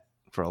Tibet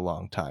for a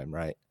long time.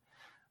 Right.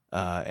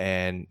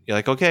 And you're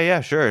like, okay,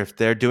 yeah, sure. If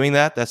they're doing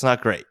that, that's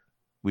not great.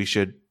 We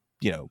should,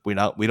 we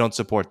don't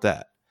support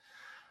that.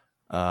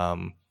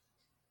 But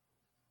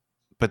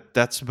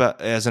that's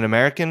about, as an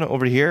American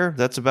over here,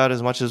 that's about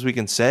as much as we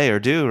can say or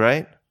do,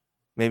 right?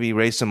 Maybe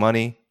raise some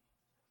money.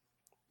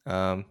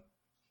 I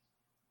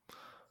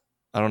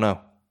don't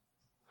know.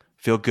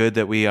 Feel good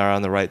that we are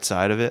on the right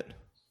side of it.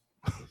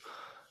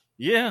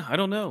 Yeah, I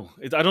don't know.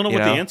 I don't know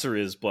what the answer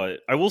is, but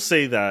I will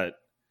say that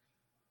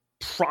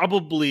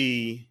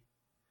probably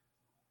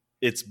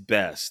it's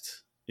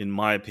best, in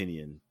my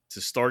opinion,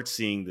 to start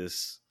seeing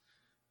this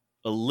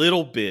a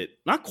little bit,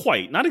 not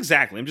quite, not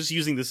exactly. I'm just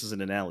using this as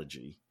an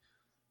analogy,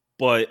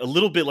 but a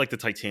little bit like the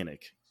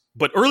Titanic.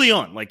 But early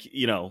on, like,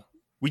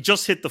 we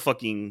just hit the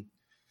fucking...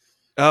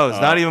 Oh,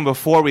 it's not even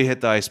before we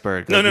hit the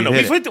iceberg. Like, no.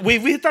 We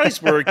hit the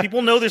iceberg.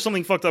 People know there's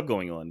something fucked up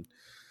going on.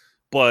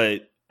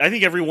 But I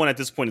think everyone at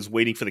this point is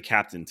waiting for the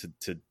captain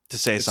to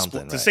say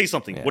something. To say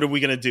something. Yeah. What are we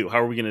going to do?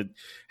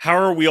 How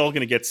are we all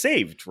going to get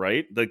saved,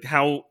 right? Like,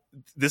 how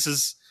this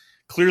is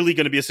clearly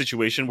going to be a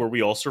situation where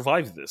we all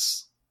survive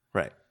this.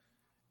 Right.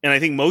 And I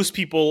think most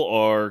people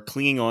are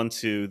clinging on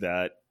to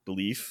that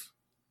belief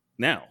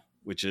now,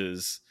 which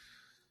is,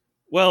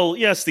 well,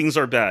 yes, things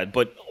are bad,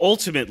 but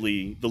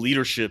ultimately the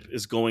leadership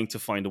is going to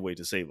find a way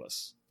to save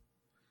us.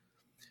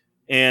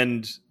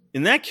 And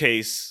in that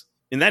case,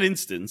 in that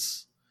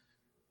instance,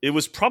 it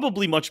was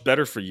probably much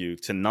better for you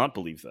to not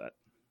believe that.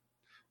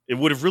 It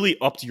would have really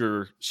upped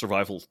your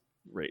survival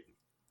rate,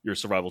 your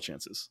survival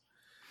chances.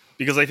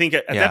 Because I think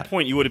at that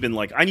point you would have been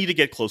like, I need to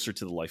get closer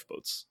to the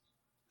lifeboats.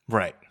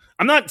 Right.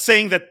 I'm not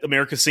saying that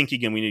America's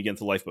sinking and we need to get into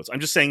the lifeboats. I'm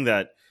just saying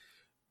that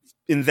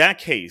in that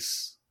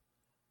case,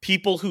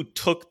 people who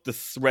took the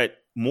threat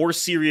more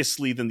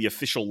seriously than the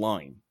official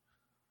line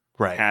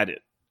had it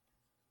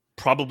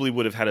probably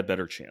would have had a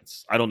better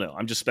chance. I don't know.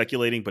 I'm just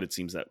speculating, but it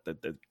seems that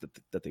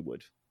they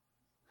would.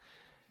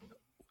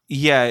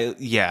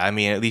 Yeah. I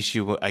mean, at least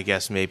you, I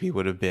guess, maybe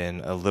would have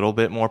been a little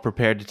bit more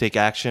prepared to take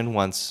action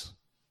once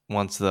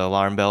the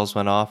alarm bells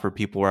went off, or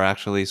people were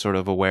actually sort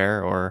of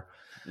aware. Or,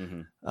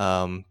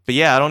 but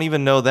yeah, I don't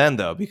even know then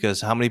though,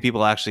 because how many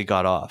people actually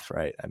got off,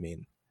 right? I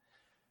mean,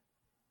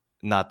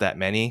 not that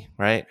many,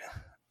 right?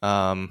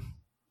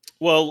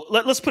 Well,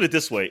 let's put it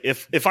this way: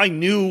 if I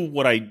knew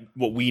what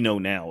we know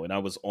now, and I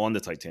was on the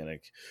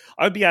Titanic,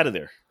 I'd be out of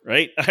there,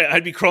 right?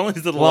 I'd be crawling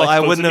into the. Well, I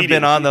wouldn't have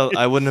been on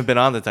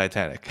the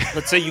Titanic.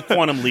 Let's say you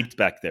quantum leaped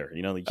back there.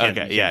 You know, you can't.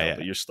 Okay, yeah.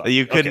 But you're stuck.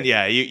 You couldn't. Okay.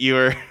 Yeah, you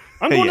were.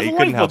 I'm going to the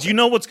lifeboat. You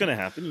know what's going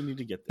to happen. You need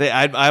to get there.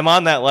 I'm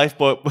on that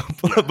lifeboat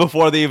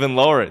before they even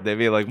lower it. They'd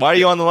be like, "Why are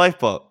you on the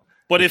lifeboat?"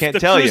 But I can't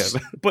tell you.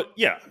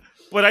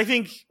 But I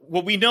think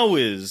what we know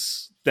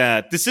is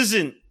that this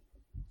isn't.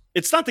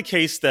 It's not the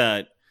case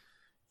that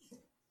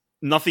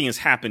nothing has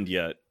happened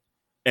yet,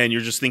 and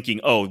you're just thinking,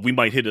 "Oh, we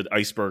might hit an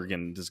iceberg,"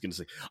 and this is going to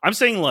say. I'm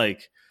saying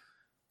like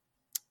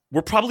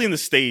we're probably in the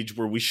stage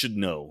where we should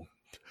know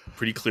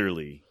pretty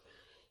clearly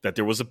that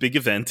there was a big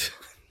event,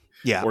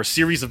 or a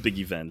series of big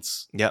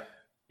events,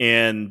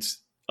 and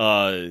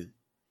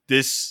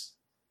this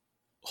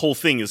whole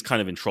thing is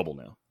kind of in trouble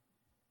now.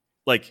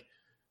 Like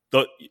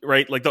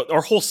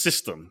our whole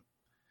system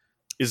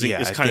is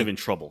kind of in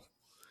trouble.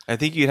 I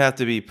think you'd have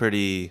to be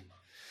pretty.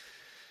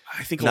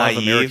 I think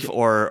naive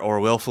or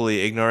willfully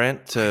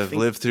ignorant to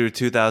live through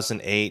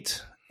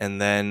 2008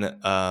 and then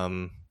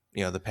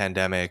the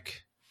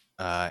pandemic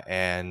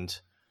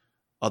and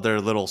other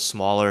little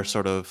smaller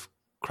sort of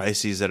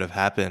crises that have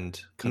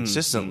happened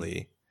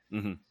consistently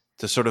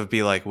to sort of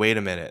be like, wait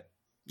a minute,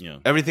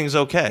 everything's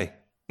okay.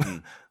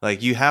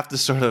 Like you have to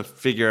sort of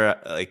figure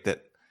out like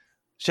that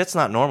shit's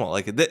not normal.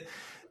 Like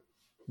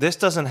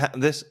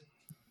this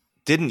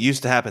didn't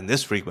used to happen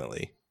this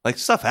frequently. Like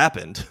stuff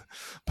happened,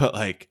 but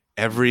like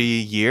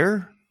every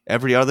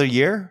other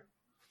year.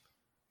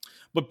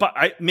 But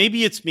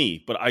maybe it's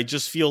me, but I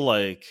just feel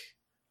like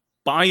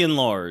by and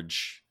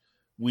large,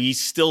 we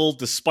still,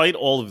 despite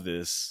all of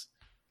this,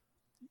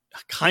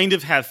 kind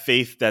of have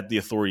faith that the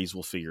authorities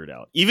will figure it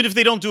out. Even if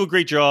they don't do a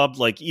great job,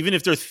 like even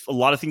if there's a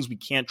lot of things we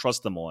can't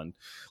trust them on,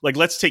 like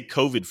let's take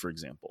COVID, for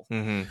example.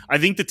 I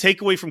think the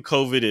takeaway from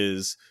COVID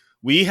is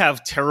we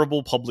have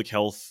terrible public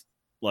health,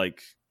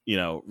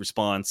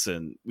 response,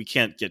 and we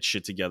can't get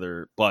shit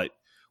together, but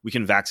we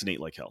can vaccinate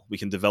like hell. We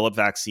can develop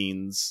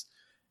vaccines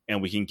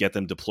and we can get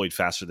them deployed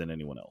faster than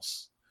anyone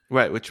else.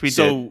 Right, which we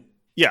did.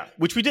 Yeah,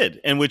 which we did.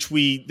 And which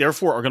we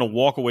therefore are going to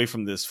walk away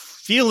from this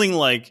feeling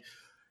like,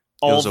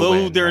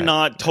 although they're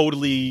not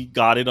totally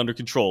got it under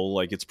control,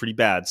 like it's pretty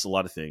bad, it's a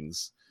lot of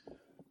things.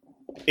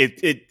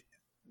 It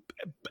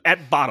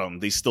at bottom,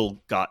 they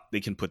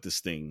can put this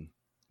thing,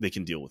 they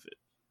can deal with it.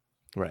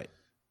 Right.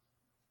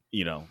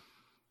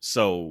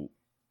 So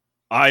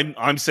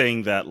I'm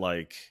saying that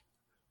like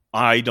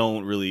I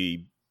don't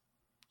really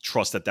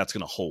trust that that's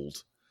going to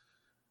hold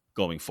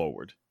going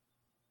forward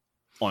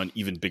on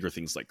even bigger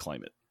things like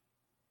climate.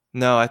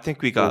 No, I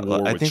think we've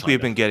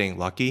been getting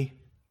lucky.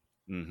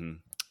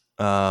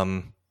 I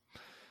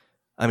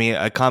mean,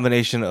 a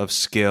combination of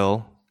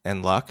skill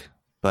and luck,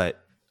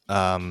 but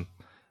we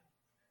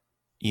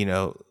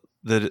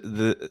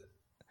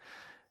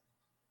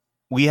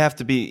have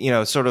to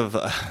be, sort of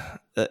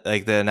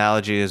like the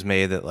analogy is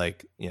made that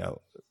like,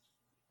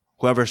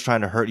 whoever's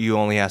trying to hurt you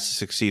only has to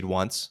succeed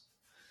once.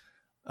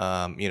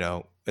 A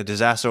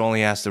disaster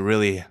only has to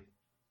really,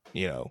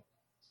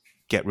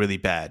 get really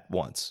bad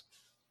once.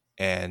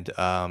 And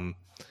I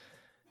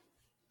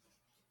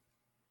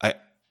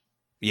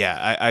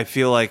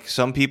feel like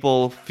some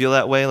people feel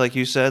that way, like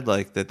you said,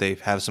 like that they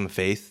have some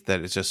faith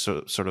that it's just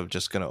sort of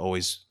just going to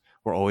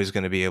we're always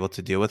going to be able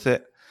to deal with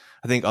it.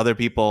 I think other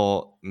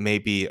people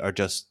maybe are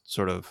just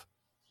sort of,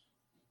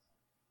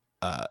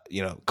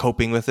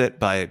 coping with it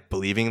by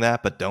believing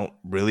that, but don't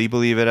really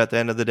believe it at the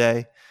end of the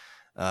day.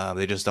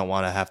 They just don't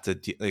want to have to,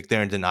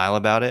 they're in denial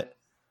about it.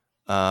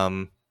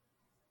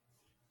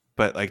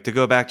 But like to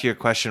go back to your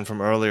question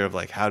from earlier of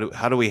like, how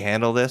do we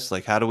handle this?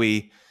 Like,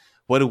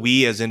 what do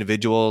we as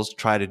individuals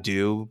try to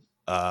do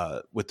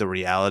with the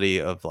reality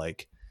of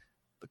like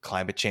the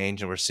climate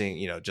change? And we're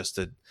seeing, just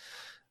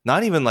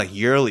not even like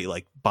yearly,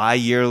 like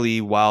bi-yearly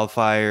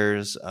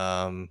wildfires,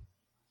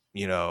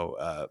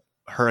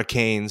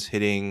 hurricanes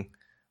hitting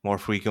more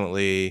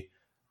frequently,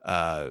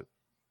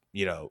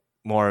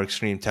 more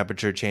extreme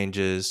temperature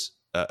changes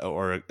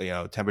or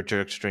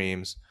temperature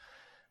extremes.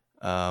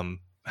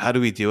 How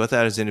do we deal with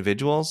that as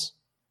individuals?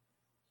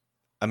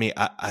 I mean,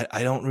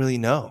 I don't really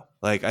know.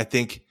 Like, I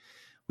think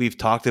we've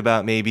talked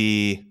about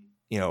maybe,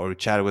 or we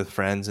chatted with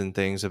friends and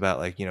things about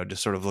like,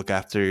 just sort of look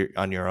after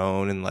on your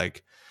own. And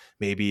like,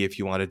 maybe if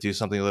you want to do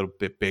something a little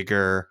bit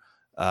bigger,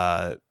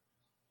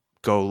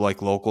 go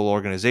like local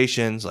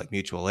organizations like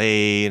mutual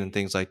aid and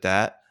things like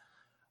that.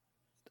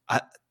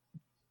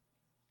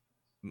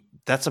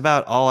 that's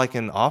about all I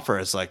can offer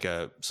as like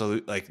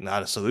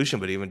not a solution,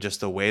 but even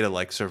just a way to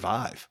like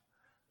survive,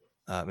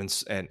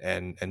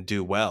 and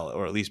do well,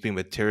 or at least be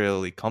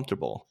materially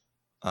comfortable.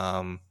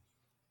 But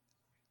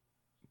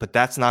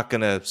that's not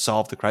going to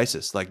solve the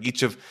crisis. Like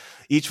each of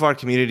our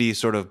communities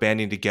sort of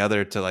banding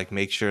together to like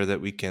make sure that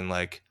we can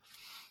like,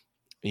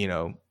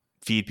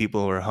 feed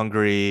people who are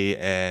hungry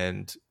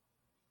and,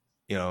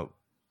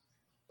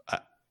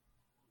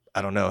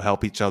 I don't know,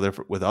 help each other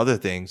with other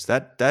things.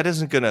 That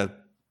isn't going to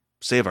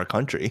save our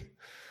country.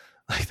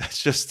 Like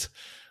that's just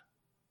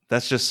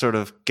sort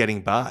of getting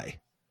by.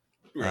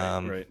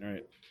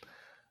 Right.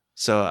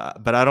 So,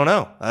 but I don't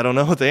know. I don't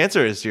know what the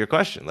answer is to your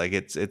question. Like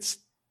it's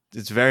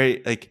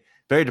very like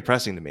very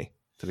depressing to me,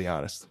 to be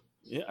honest.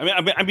 Yeah,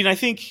 I mean, I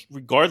think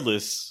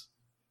regardless,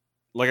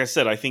 like I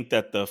said, I think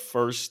that the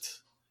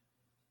first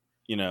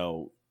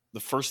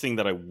thing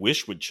that I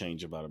wish would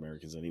change about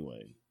Americans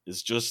anyway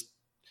is just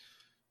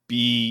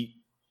be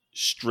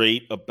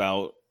straight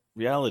about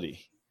reality.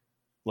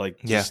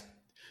 Like, just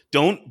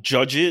don't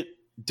judge it.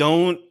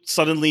 Don't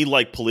suddenly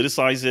like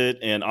politicize it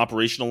and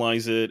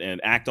operationalize it and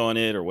act on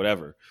it or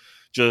whatever.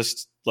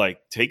 Just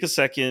like take a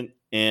second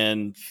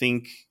and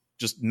think,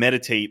 just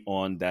meditate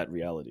on that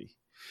reality.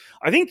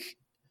 I think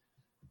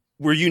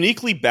we're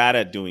uniquely bad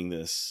at doing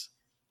this.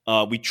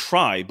 We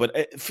try, but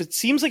it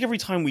seems like every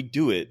time we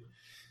do it,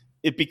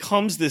 it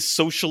becomes this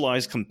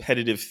socialized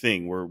competitive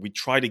thing where we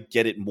try to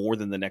get it more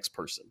than the next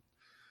person.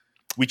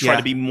 We try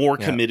to be more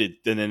committed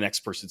than the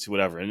next person to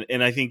whatever.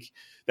 And I think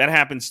that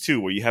happens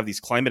too, where you have these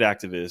climate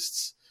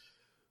activists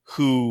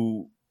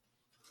who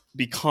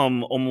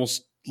become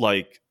almost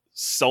like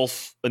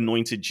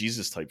self-anointed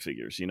Jesus type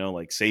figures,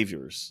 like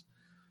saviors.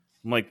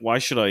 I'm like,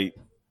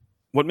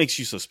 what makes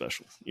you so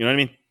special? You know what I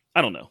mean?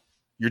 I don't know.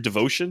 Your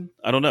devotion?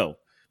 I don't know.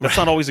 That's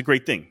not always a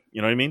great thing.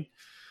 You know what I mean?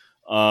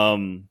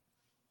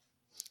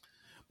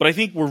 But I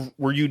think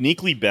we're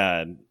uniquely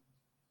bad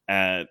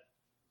at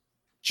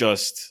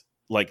just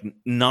like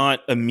not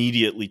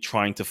immediately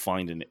trying to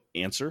find an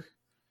answer.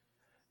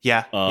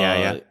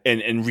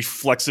 And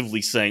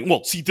reflexively saying,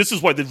 well, see, this is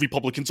why the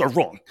Republicans are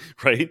wrong,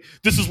 right?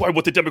 This is why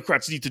what the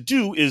Democrats need to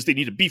do is they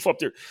need to beef up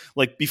their,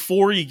 like,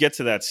 before you get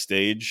to that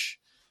stage,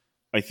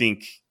 I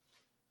think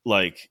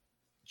like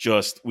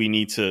just we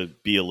need to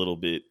be a little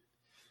bit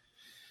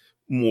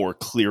more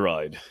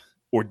clear-eyed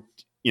or,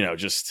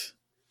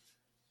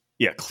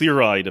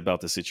 clear-eyed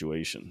about the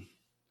situation.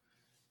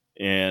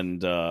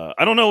 And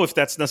I don't know if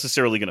that's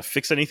necessarily going to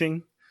fix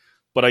anything,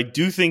 but I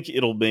do think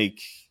it'll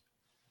make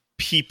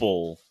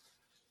people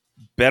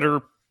better,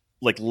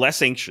 like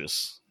less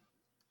anxious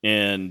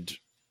and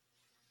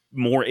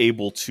more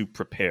able to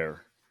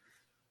prepare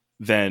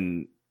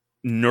than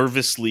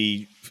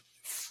nervously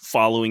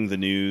following the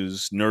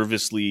news,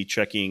 nervously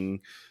checking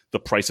the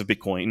price of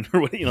Bitcoin,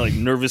 or like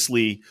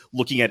nervously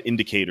looking at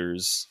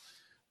indicators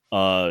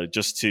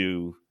just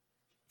to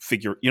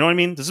figure. You know what I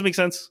mean? Does it make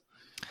sense?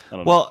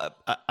 Well,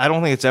 I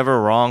don't think it's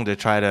ever wrong to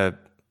try to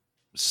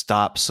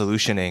stop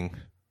solutioning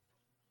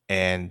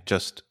and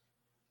just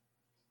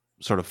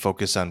sort of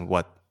focus on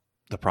what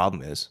the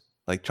problem is.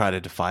 Like try to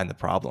define the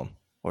problem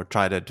or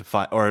try to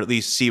define, or at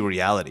least see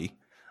reality.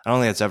 I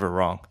don't think that's ever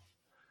wrong.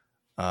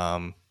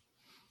 I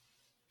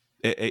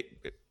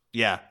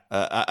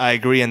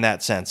agree in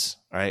that sense,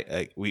 right?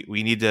 Like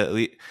we need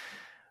to.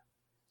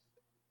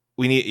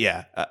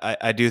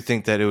 I do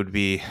think that it would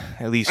be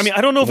at least. I mean,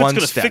 I don't know if it's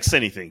going to fix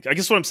anything. I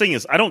guess what I'm saying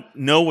is I don't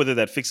know whether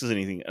that fixes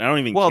anything. I don't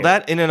even. Well, care.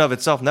 That in and of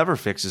itself never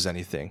fixes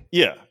anything.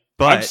 Yeah,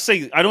 but I'm just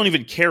saying I don't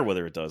even care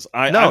whether it does.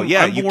 I'm you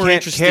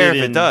can't care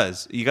if it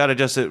does. You got to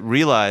just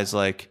realize,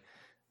 like,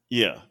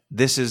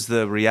 this is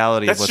the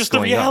reality. That's of what's just the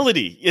going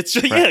reality. On. It's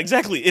just,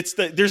 exactly. It's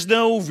there's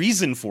no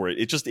reason for it.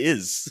 It just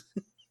is.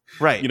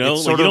 Right. You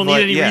don't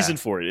need any reason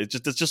for it.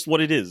 It's just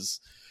what it is.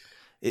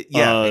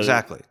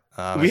 Exactly.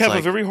 We have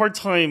a very hard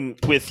time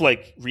with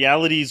like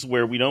realities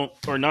where we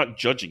are not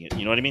judging it.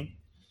 You know what I mean?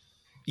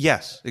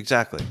 Yes,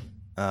 exactly.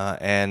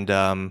 It's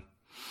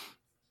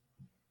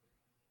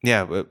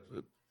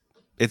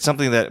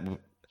something that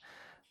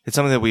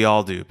we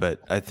all do, but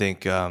I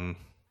think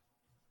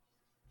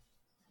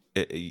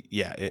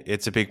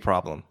it's a big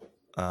problem.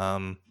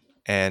 It's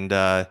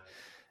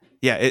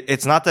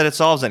not that it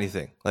solves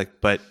anything,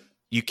 but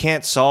you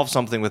can't solve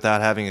something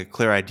without having a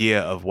clear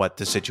idea of what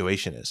the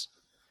situation is.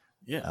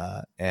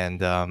 Yeah.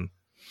 The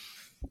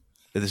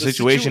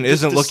situation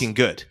isn't looking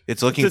good.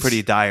 It's looking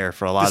pretty dire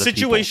for a lot of people. The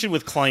situation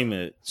with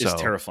climate is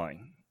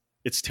terrifying.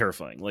 It's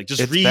terrifying. Like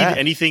just read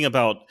anything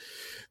about.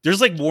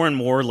 There's like more and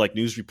more like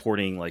news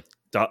reporting, like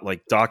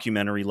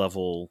documentary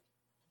level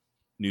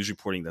news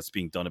reporting that's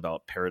being done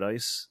about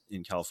Paradise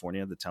in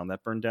California, the town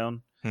that burned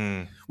down,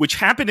 which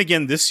happened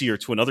again this year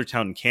to another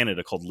town in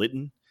Canada called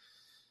Lytton.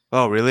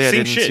 Oh, really? I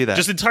didn't see that.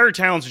 Just entire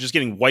towns are just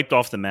getting wiped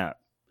off the map.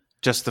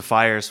 Just the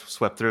fires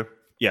swept through?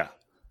 Yeah.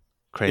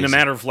 Crazy. In a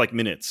matter of like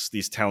minutes,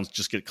 these towns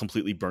just get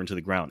completely burned to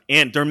the ground.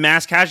 And they're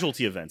mass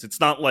casualty events.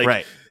 It's not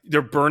like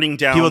they're burning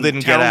down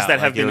towns that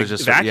have been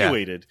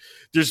evacuated.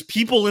 There's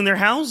people in their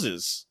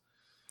houses.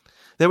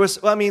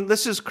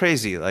 This is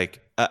crazy.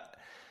 Like,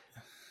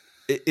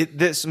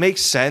 this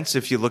makes sense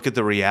if you look at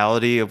the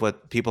reality of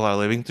what people are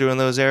living through in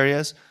those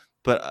areas.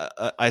 But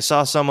I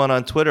saw someone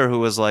on Twitter who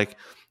was like,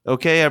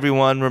 "Okay,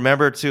 everyone,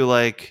 remember to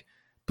like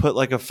put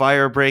like a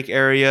fire break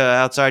area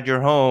outside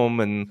your home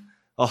and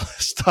all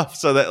this stuff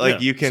so that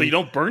like you can so you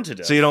don't burn to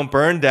death, so you don't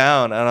burn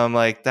down." And I'm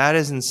like, that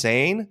is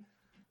insane.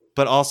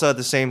 But also at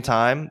the same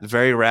time,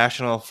 very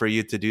rational for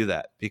you to do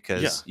that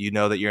because you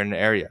know that you're in an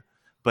area.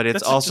 But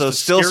it's also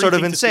still sort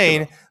of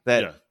insane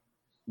that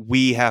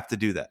we have to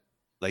do that.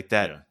 Like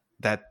that,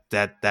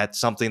 that's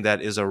something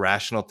that is a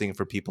rational thing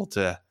for people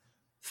to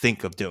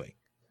think of doing.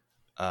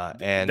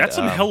 And that's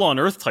some hell on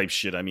earth type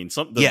shit. I mean,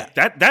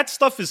 that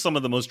stuff is some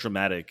of the most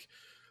dramatic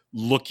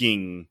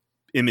looking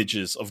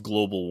images of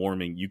global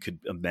warming you could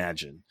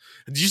imagine.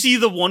 Did you see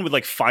the one with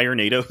like fire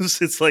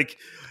nados? It's like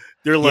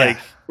they're like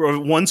a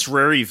once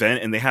rare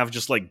event, and they have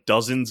just like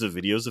dozens of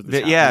videos of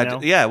this.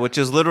 Yeah, which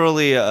is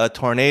literally a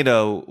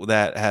tornado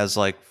that has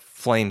like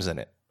flames in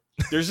it.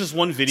 There's this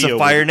one video. It's a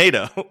fire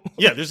nado.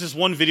 Yeah, there's this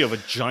one video of a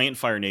giant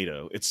fire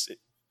nado. It's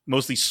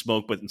mostly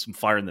smoke, but some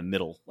fire in the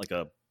middle, like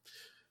a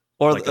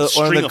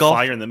string of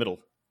fire in the middle.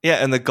 Yeah,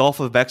 and the Gulf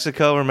of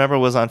Mexico, remember,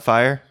 was on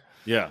fire.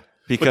 Yeah,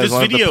 because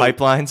one of the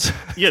pipelines.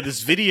 Yeah,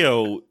 this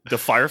video, the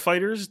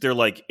firefighters, they're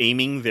like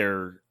aiming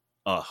their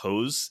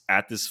hose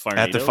at this fire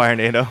at the fire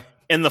nado,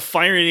 and the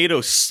fire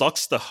nado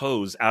sucks the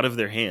hose out of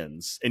their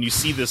hands, and you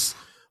see this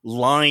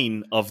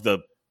line of that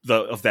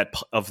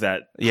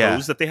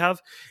hose that they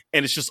have,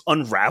 and it's just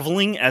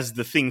unraveling as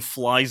the thing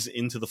flies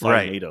into the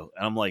fire nado.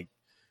 And I'm like,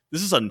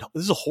 this is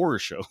a horror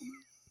show.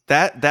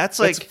 That's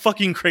like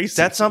fucking crazy.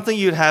 That's something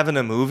you'd have in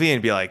a movie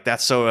and be like,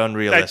 that's so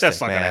unrealistic. That's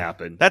not gonna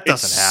happen. That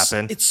doesn't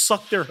happen. It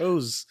sucked their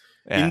hose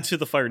into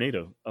the fire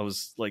nado. I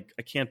was like,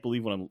 I can't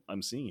believe what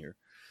I'm seeing here.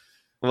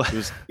 It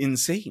was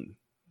insane.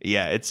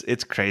 Yeah,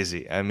 it's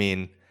crazy. I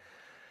mean,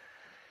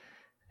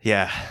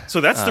 yeah.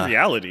 So that's the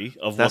reality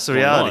of what's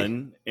going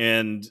on,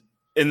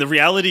 and the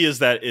reality is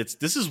that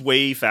this is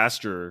way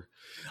faster.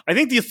 I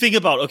think the thing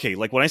about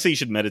like when I say you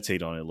should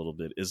meditate on it a little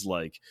bit is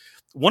like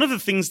one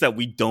thing that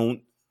we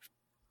don't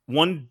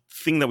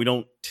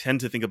tend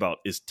to think about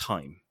is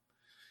time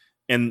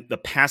and the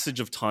passage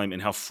of time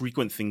and how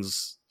frequent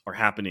things are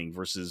happening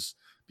versus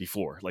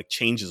before, like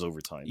changes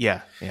over time.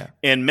 Yeah.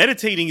 And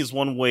meditating is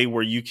one way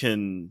where you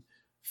can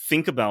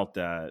think about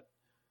that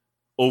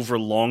over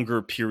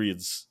longer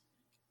periods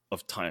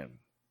of time,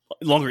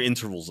 longer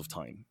intervals of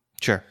time.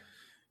 Sure.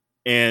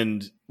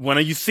 And when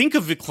you think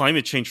of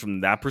climate change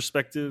from that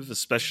perspective,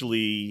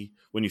 especially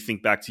when you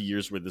think back to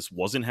years where this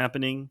wasn't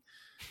happening,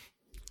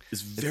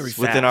 it's very fast.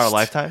 Within our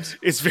lifetimes?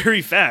 It's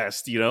very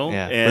fast, you know?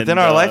 Yeah. And, within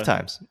our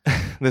lifetimes,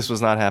 this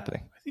was not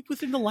happening. I think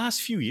within the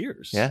last few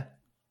years. Yeah.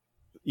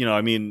 You know,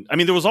 I mean,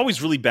 there was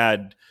always really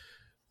bad.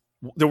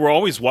 There were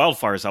always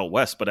wildfires out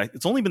west, but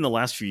it's only been the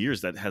last few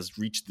years that has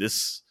reached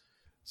this.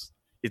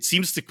 It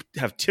seems to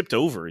have tipped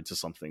over into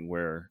something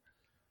where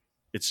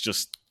it's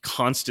just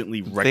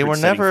constantly record-setting. They were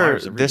never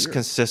this year.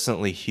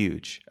 Consistently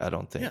huge, I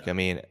don't think. Yeah. I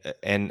mean,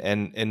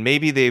 and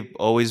maybe they've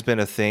always been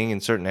a thing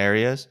in certain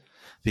areas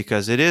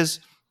because it is.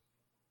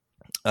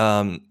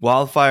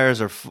 Wildfires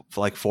or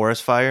like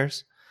forest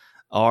fires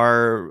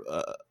are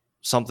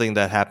something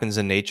that happens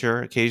in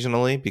nature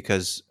occasionally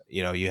because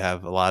you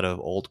have a lot of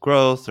old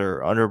growth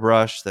or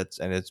underbrush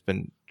and it's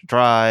been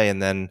dry,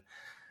 and then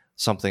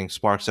something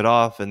sparks it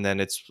off, and then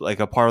it's like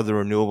a part of the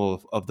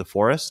renewal of the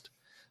forest.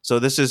 So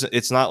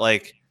it's not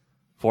like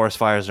forest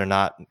fires are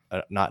not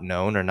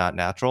known or not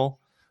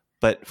natural,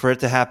 but for it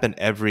to happen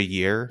every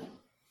year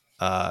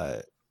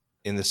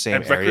in the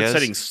same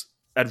areas.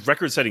 At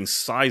record-setting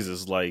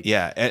sizes, like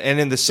and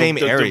in the same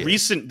area.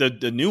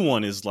 The new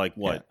one is like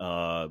what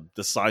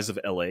the size of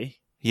LA.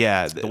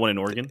 Yeah, the one in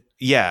Oregon.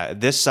 Yeah,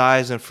 this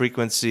size and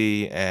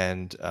frequency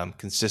and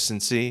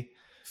consistency,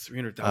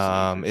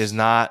 300,000 is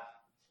not.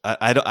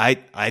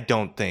 I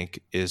don't think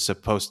is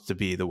supposed to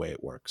be the way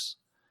it works.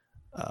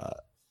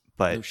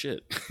 But no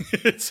shit,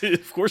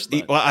 of course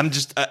not. Well, I'm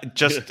just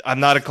I'm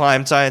not a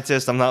climate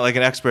scientist. I'm not like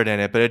an expert in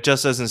it, but it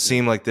just doesn't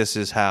seem like this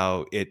is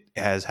how it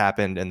has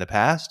happened in the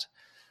past.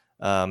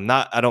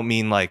 I don't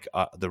mean like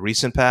the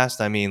recent past.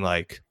 I mean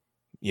like,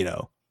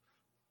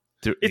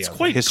 it's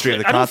quite history of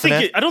the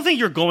continent. I don't think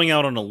you're going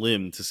out on a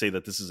limb to say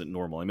that this isn't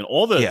normal. I mean,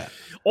 all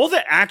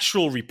the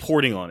actual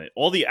reporting on it,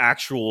 all the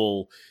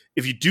actual,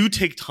 if you do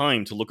take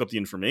time to look up the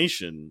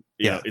information,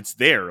 it's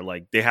there.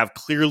 Like they have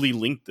clearly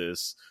linked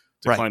this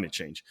to climate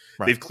change.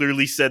 Right. They've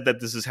clearly said that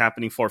this is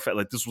happening far-fetched.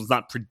 Like this was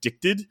not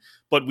predicted,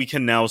 but we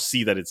can now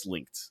see that it's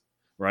linked.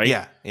 Right?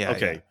 Yeah.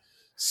 Okay. Yeah.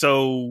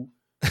 So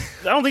I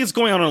don't think it's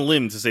going out on a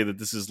limb to say that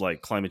this is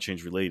like climate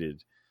change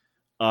related.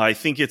 I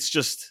think it's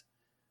just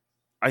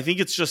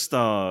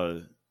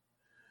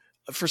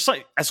for some,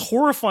 as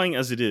horrifying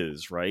as it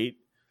is, right?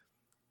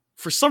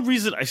 For some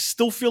reason, I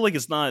still feel like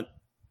it's not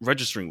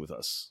registering with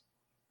us.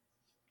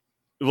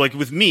 Like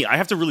with me, I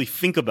have to really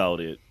think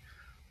about it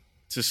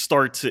to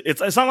start to.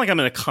 It's not like I'm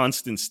in a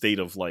constant state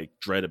of like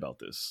dread about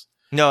this.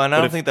 No, and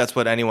I don't think that's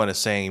what anyone is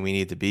saying we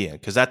need to be in,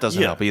 because that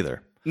doesn't help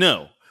either.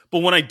 No, but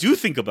when I do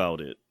think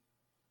about it,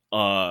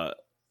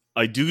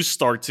 I do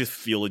start to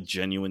feel a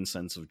genuine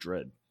sense of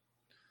dread.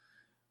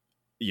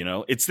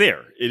 It's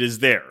there. It is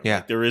there. Yeah.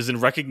 Like, there is a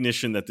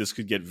recognition that this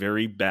could get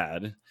very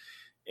bad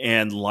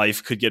and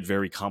life could get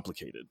very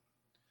complicated.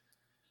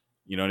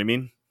 You know what I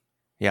mean?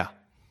 Yeah.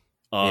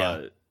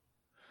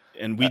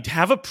 And we'd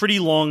have a pretty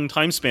long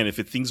time span if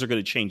things are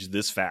going to change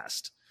this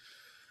fast.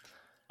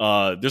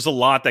 There's a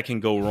lot that can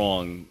go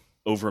wrong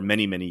over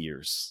many, many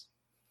years.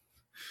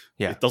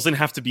 Yeah. It doesn't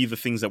have to be the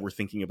things that we're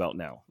thinking about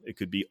now. It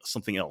could be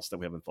something else that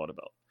we haven't thought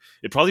about.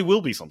 It probably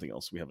will be something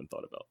else we haven't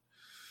thought about.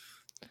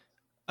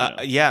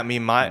 Yeah, I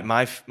mean, my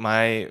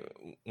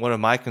one of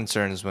my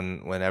concerns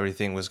when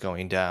everything was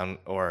going down,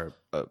 or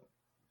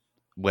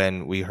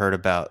when we heard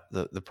about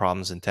the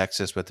problems in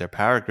Texas with their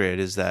power grid,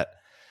 is that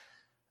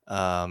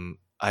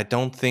I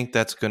don't think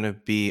that's going to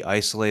be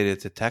isolated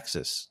to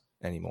Texas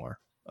anymore,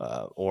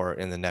 or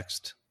in the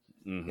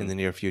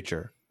near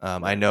future.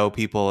 I know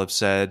people have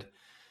said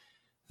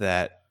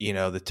that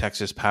the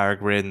Texas power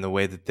grid and the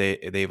way that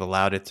they've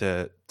allowed it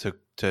to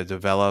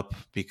develop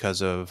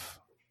because of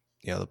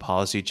the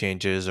policy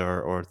changes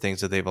or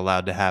things that they've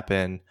allowed to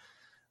happen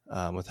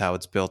with how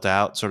it's built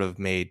out, sort of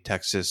made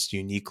Texas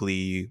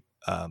uniquely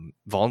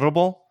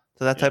vulnerable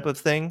to that type of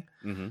thing.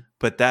 Mm-hmm.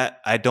 But that,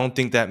 I don't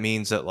think that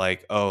means that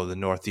the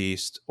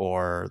Northeast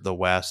or the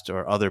West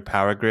or other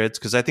power grids,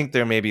 because I think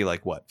there may be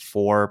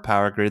 4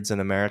 power grids in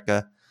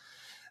America,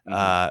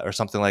 or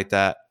something like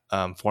that.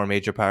 4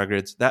 major power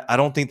grids. That, I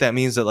don't think that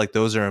means that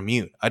those are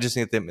immune. I just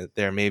think that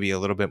they're maybe a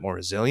little bit more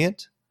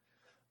resilient.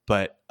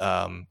 But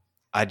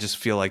I just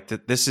feel like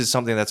this is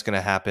something that's going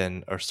to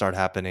happen or start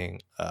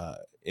happening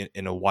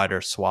in a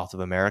wider swath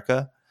of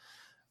America.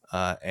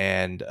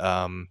 And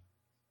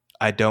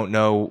I don't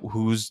know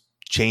who's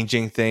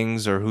changing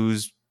things or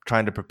who's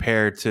trying to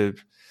prepare to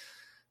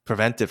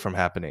prevent it from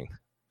happening.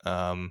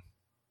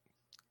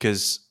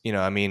 Because,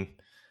 I mean,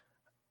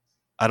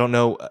 I don't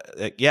know.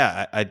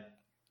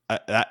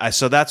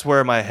 So that's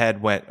where my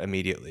head went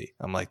immediately.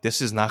 I'm like,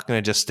 this is not going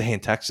to just stay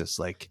in Texas.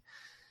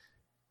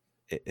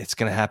 It's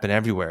going to happen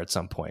everywhere at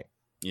some point.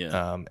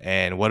 Yeah.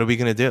 And what are we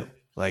going to do?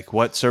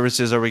 What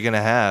services are we going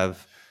to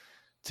have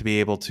to be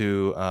able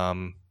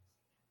to,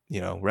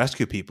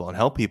 rescue people and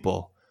help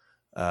people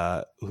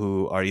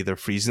who are either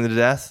freezing to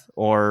death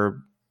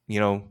or,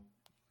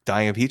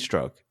 dying of heat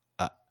stroke?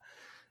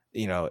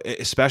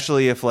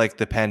 Especially if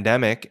the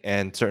pandemic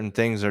and certain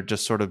things are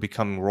just sort of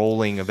becoming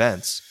rolling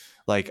events.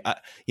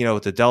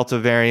 With the Delta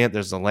variant,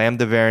 there's the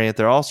Lambda variant,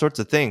 there are all sorts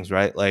of things,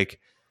 right?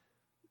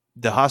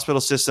 The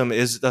hospital system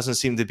doesn't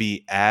seem to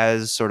be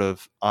as sort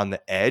of on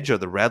the edge or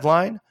the red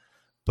line,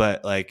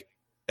 but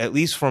at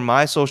least for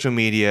my social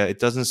media, it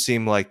doesn't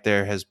seem like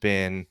there has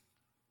been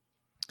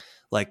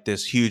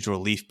this huge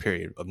relief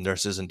period of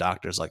nurses and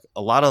doctors.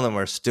 A lot of them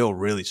are still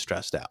really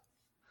stressed out.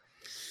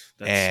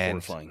 That's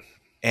horrifying.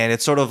 And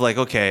it's sort of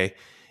okay,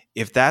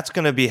 if that's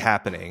going to be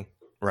happening,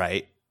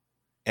 right?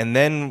 And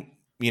then,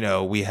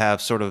 we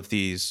have sort of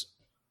these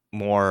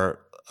more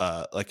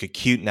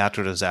acute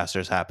natural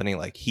disasters happening,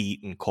 like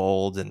heat and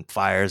cold and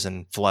fires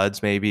and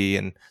floods maybe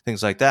and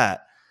things like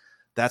that.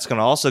 That's going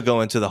to also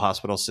go into the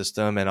hospital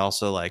system, and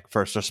also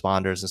first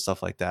responders and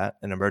stuff like that,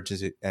 and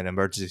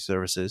emergency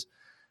services.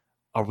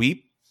 Are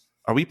we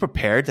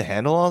prepared to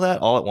handle all that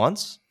all at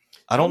once?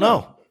 I don't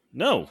know.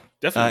 No,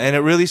 definitely. And it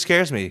really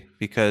scares me,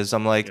 because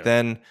I'm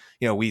then,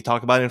 we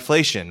talk about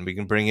inflation. We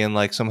can bring in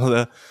some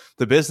of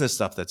the business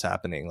stuff that's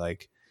happening.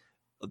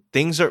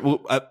 Things are,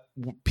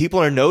 people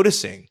are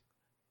noticing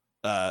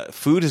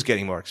food is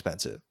getting more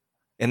expensive,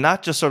 and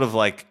not just sort of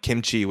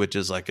kimchi, which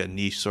is a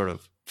niche sort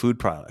of food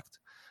product,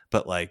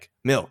 but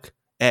milk,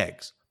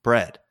 eggs,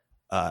 bread,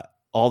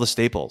 all the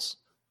staples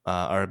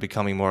are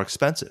becoming more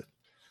expensive.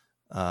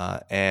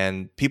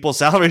 And people's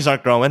salaries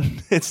aren't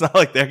growing. It's not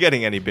like they're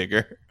getting any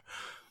bigger.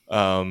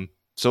 So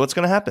what's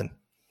going to happen?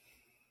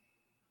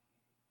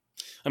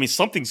 I mean,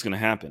 something's going to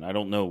happen. I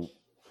don't know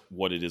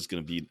what it is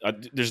going to be.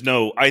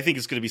 I think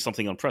it's going to be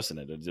something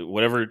unprecedented.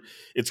 Whatever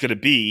it's going to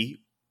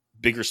be,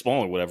 big or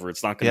small or whatever,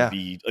 it's not going to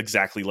be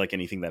exactly like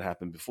anything that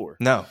happened before.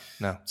 No.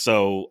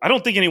 So I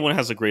don't think anyone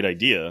has a great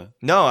idea.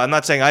 No, I'm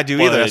not saying I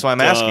do either. That's why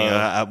I'm asking.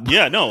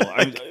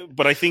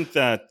 But I think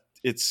that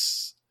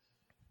it's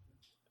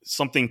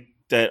something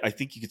that I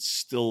think you could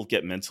still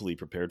get mentally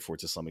prepared for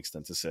to some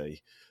extent, to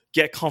say,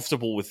 get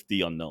comfortable with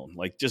the unknown.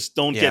 Just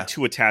don't get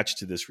too attached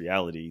to this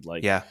reality.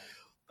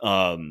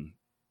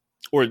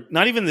 Or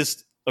not even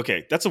this.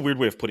 Okay, that's a weird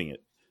way of putting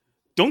it.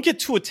 Don't get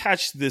too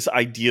attached to this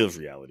idea of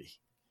reality.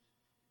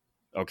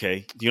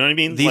 Okay, do you know what I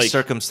mean? These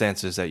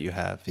circumstances that you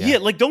have. Yeah,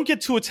 don't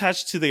get too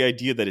attached to the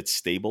idea that it's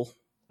stable.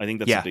 I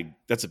think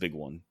that's a big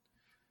one.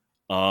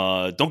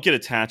 Don't get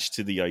attached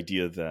to the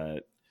idea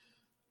that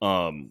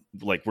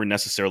we're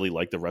necessarily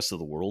like the rest of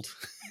the world.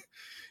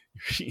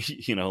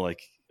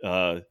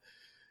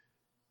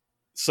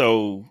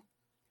 So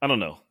I don't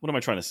know. What am I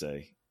trying to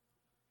say?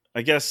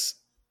 I guess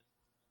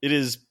it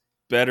is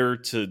better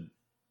to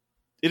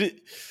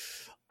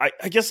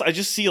I guess I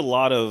just see a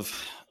lot of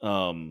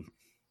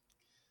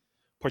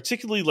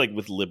particularly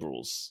with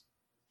liberals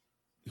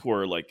who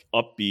are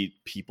upbeat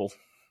people,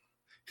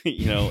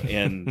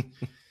 and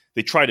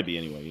they try to be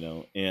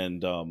anyway,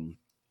 and I'm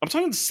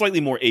talking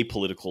slightly more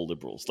apolitical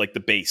liberals, like the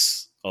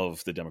base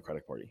of the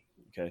Democratic Party.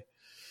 Okay.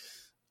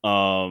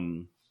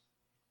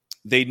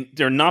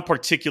 They're not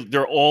particular.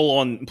 They're all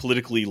on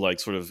politically like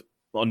sort of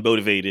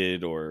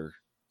unmotivated or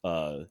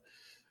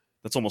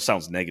that's almost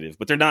sounds negative,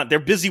 but they're not. They're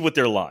busy with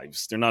their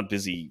lives. They're not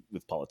busy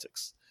with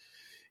politics,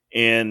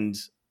 and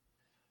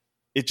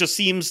it just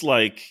seems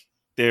like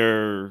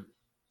they've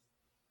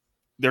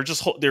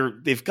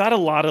got a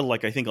lot of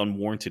like I think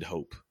unwarranted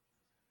hope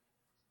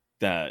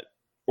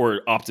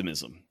or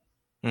optimism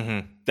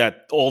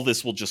that all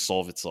this will just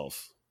solve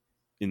itself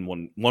in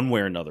one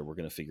way or another. We're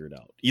going to figure it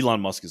out.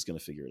 Elon Musk is going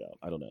to figure it out.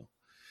 I don't know.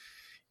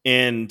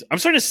 And I'm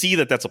starting to see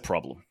that that's a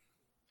problem.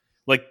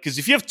 Like, because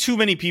if you have too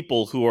many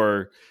people who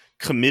are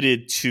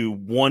committed to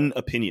one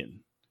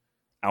opinion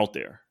out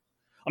there,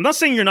 I'm not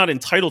saying you're not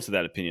entitled to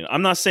that opinion.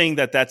 I'm not saying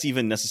that that's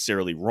even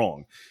necessarily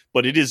wrong,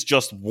 but it is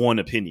just one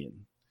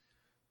opinion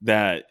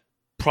that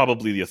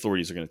probably the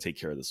authorities are going to take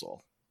care of this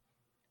all.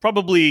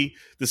 Probably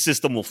the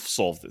system will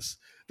solve this.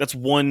 That's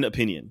one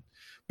opinion,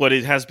 but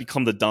it has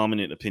become the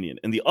dominant opinion.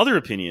 And the other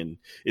opinion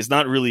is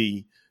not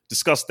really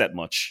discussed that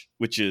much,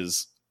 which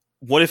is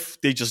what if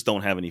they just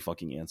don't have any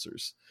fucking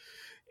answers?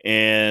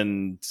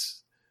 And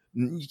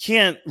you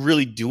can't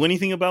really do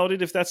anything about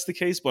it if that's the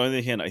case. But on the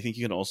other hand, I think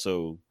you can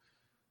also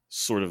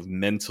sort of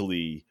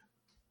mentally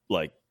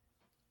like,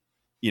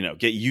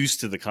 get used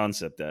to the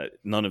concept that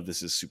none of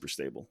this is super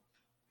stable.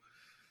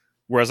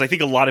 Whereas I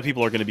think a lot of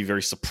people are going to be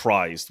very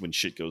surprised when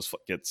shit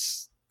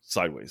gets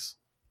sideways.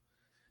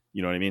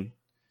 You know what I mean?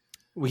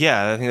 Well,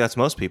 yeah, I think that's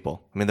most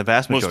people. I mean, the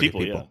vast majority of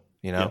people,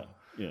 Yeah.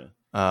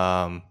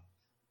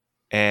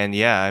 And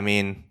yeah, I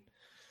mean,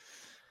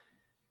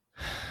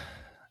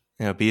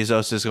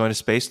 Bezos is going to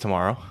space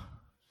tomorrow.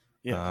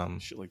 Yeah,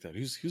 shit like that.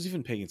 Who's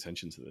even paying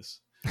attention to this?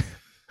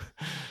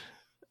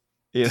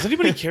 Does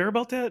anybody care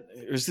about that?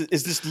 Or is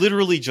this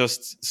literally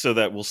just so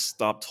that we'll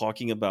stop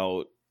talking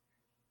about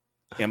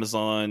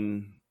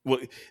Amazon?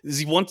 What does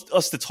he want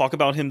us to talk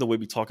about him the way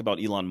we talk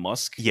about Elon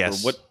Musk?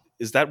 Yes. Or what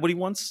is that? What he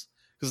wants?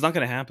 Because it's not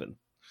going to happen.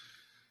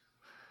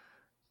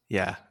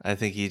 Yeah, I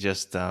think he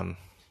just.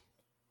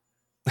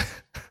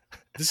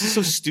 This is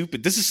so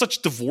stupid. This is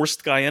such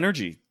divorced guy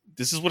energy.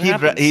 This is what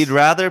happens. He'd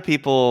rather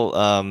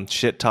people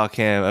shit talk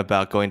him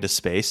about going to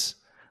space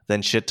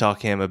than shit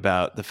talk him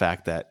about the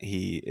fact that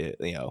he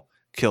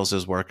kills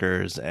his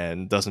workers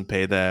and doesn't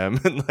pay them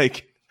and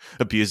like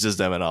abuses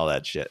them and all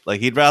that shit. Like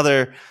he'd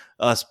rather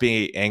us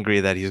be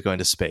angry that he's going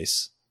to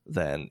space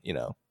than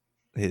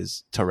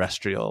his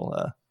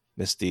terrestrial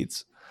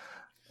misdeeds.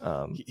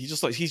 He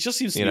just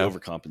seems to be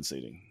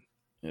overcompensating,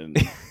 and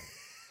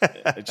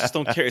I just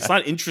don't care. It's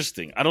not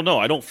interesting. I don't know.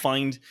 I don't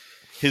find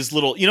his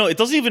little. It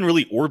doesn't even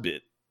really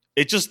orbit.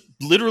 It just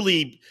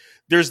literally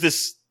there's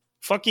this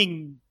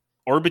fucking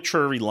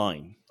arbitrary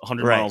line,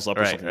 100 miles up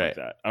or something like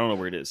that. I don't know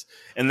where it is,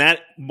 and that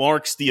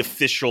marks the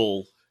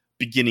official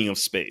beginning of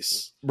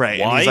space.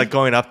 Right. Why? And he's like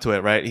going up to it.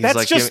 Right. He's That's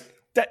like just.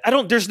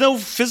 There's no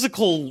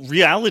physical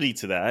reality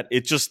to that.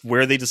 It's just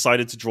where they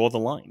decided to draw the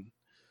line.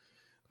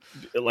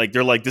 Like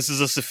they're like, this is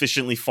a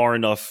sufficiently far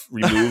enough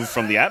removed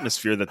from the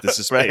atmosphere that this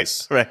is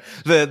space. Right.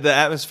 The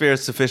atmosphere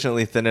is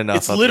sufficiently thin enough.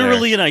 It's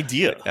literally an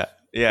idea.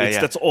 Yeah.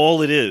 That's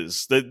all it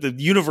is. The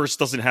universe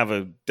doesn't have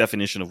a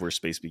definition of where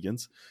space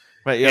begins.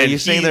 Right. Yeah. You're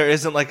saying there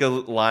isn't like a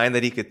line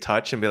that he could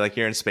touch and be like,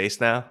 you're in space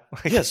now?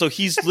 Yeah. So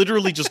he's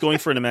literally just going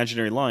for an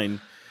imaginary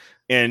line,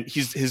 and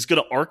he's going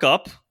to arc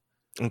up.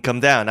 And come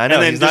down. I know.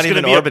 He's not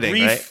even orbiting,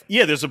 right?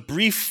 Yeah, there's a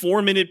brief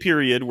 4-minute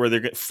period where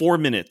they're 4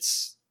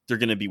 minutes. They're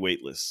going to be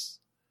weightless,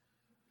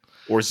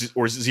 or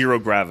zero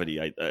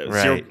gravity.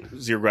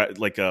 Zero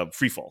like a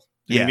free fall.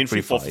 Yeah,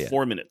 free fall for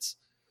 4 minutes,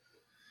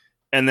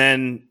 and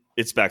then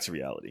it's back to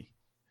reality.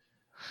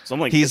 So I'm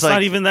like, it's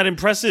not even that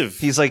impressive.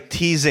 He's like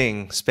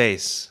teasing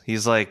space.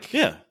 He's like,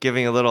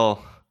 giving a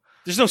little.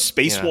 There's no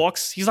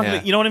spacewalks. He's not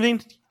gonna. You know what I mean?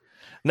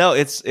 No,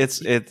 it's.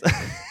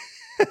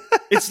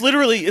 It's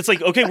literally, it's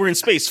like, okay, we're in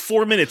space,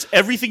 4 minutes.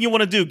 Everything you want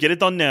to do, get it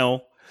done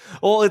now.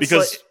 Well,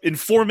 because in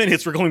 4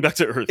 minutes we're going back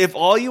to Earth. If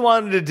all you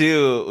wanted to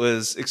do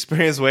was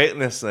experience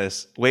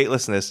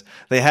weightlessness,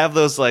 they have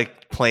those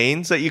like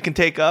planes that you can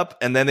take up,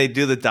 and then they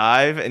do the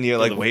dive, and you're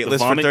like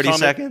weightless for 30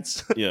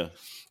 seconds. Yeah,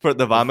 for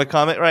the vomit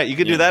comet, right? You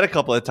could do that a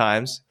couple of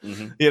times.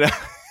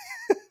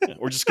 Mm-hmm.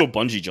 Or just go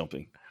bungee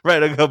jumping. Right,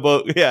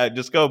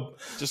 just go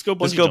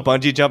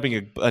bungee jumping a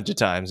bunch of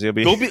times. You'll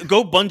be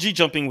go bungee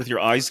jumping with your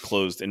eyes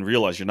closed and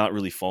realize you're not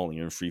really falling.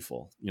 You're in free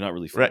fall. You're not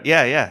really falling. Right.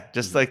 Yeah.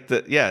 Just like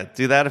do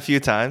that a few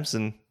times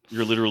and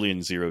you're literally in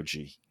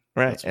 0G.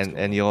 Right,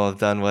 and you'll have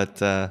done what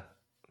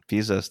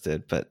Bezos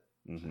did. But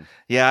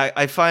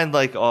I find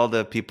like all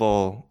the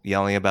people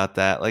yelling about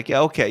that, like,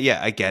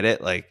 I get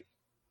it. Like,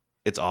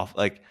 it's off.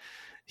 Like,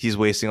 he's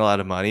wasting a lot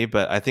of money,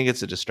 but I think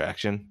it's a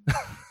distraction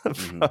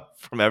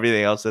from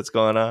everything else that's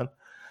going on.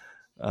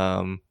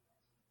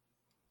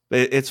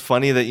 It's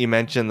funny that you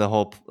mentioned the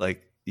whole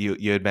like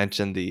you had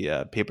mentioned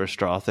the paper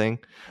straw thing.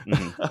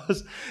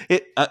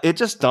 It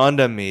just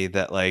dawned on me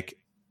that like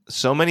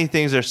so many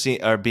things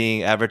are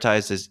being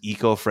advertised as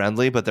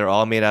eco-friendly, but they're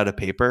all made out of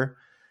paper.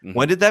 Mm-hmm.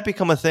 When did that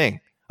become a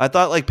thing? I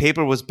thought like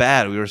paper was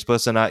bad. We were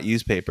supposed to not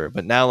use paper,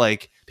 but now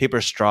like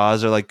paper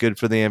straws are like good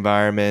for the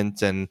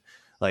environment, and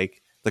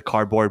like the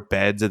cardboard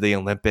beds of the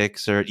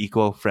Olympics are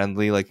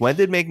eco-friendly. Like, when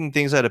did making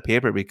things out of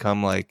paper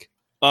become like?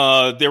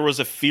 There was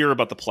a fear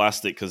about the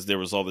plastic because there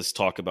was all this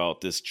talk about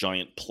this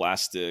giant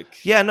plastic.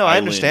 Yeah, no, I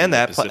understand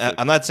that.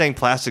 I'm not saying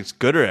plastic's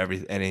good or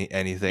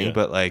anything,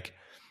 but like,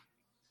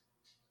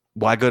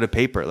 why go to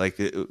paper? Like,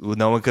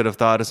 no one could have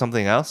thought of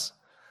something else.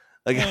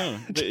 Like,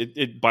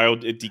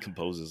 it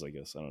decomposes. I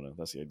guess I don't know.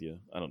 That's the idea.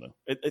 I don't know.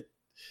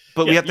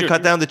 But we have to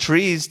cut down the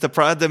trees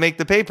to make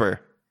the paper.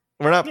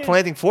 We're not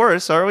planting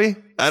forests, are we?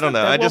 I don't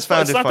know. I just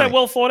found it funny. It's not that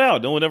well thought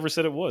out. No one ever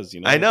said it was.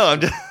 I know.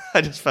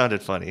 I just found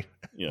it funny.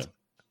 Yeah.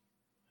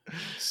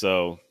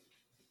 So,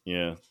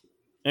 yeah.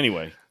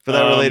 Anyway, but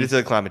that related to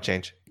the climate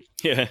change.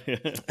 Yeah.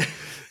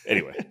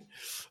 Anyway,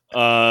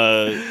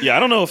 I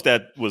don't know if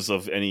that was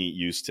of any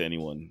use to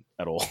anyone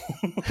at all.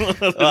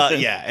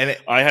 And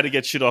I had to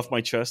get shit off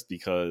my chest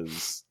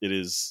because it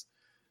is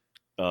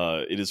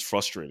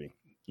frustrating.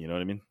 You know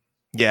what I mean?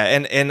 Yeah,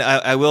 and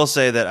I will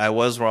say that I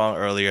was wrong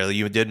earlier.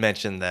 You did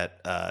mention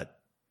that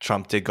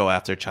Trump did go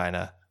after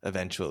China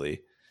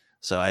eventually.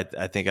 So I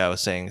think I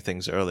was saying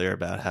things earlier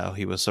about how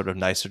he was sort of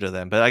nicer to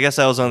them, but I guess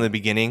that was on the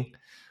beginning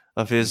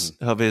of his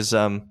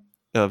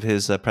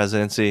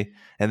presidency,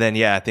 and then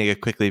I think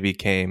it quickly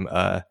became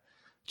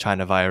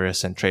China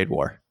virus and trade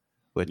war,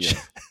 which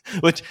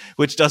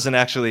which doesn't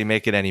actually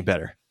make it any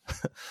better.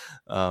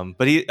 But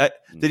did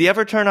he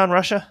ever turn on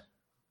Russia?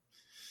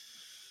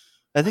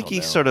 I think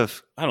he sort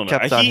of I don't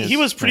know. He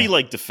was pretty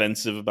like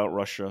defensive about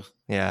Russia.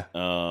 Yeah.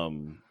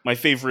 My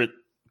favorite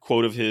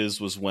quote of his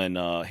was when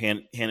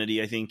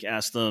Hannity, I think,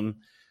 asked him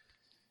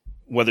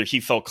whether he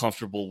felt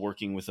comfortable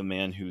working with a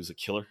man who's a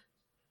killer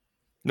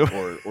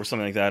or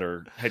something like that,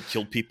 or had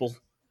killed people.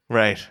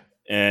 Right.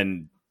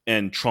 And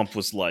Trump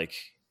was like,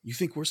 "You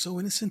think we're so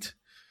innocent?"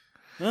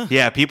 Huh.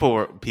 Yeah,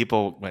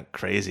 people went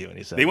crazy when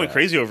he said that. They went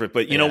crazy over it,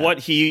 but you know what?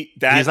 He's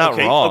not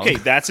wrong. Okay,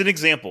 that's an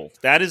example.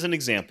 That is an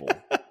example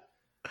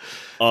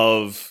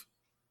of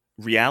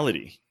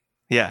reality.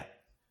 Yeah.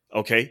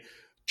 Okay.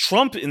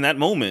 Trump in that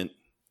moment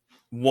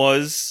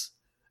was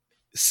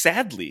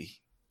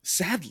sadly,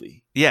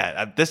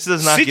 this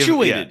does not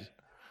situated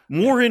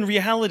more in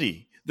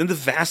reality than the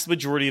vast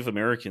majority of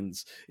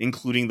Americans,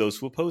 including those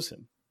who oppose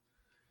him.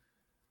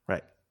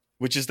 Right.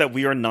 Which is that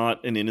we are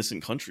not an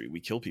innocent country.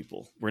 We kill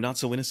people. We're not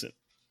so innocent.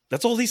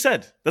 That's all he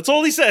said.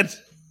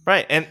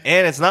 Right. And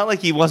it's not like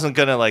he wasn't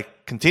going to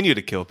like continue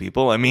to kill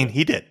people. I mean,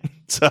 he did.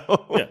 So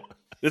yeah.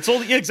 It's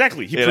all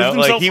exactly. He proved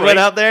himself like he went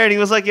out there and he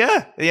was like,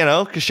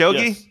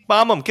 Khashoggi,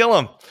 bomb him, kill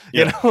him.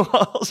 Yeah.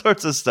 All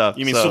sorts of stuff.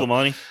 You mean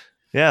Soleimani?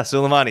 Yeah,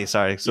 Soleimani.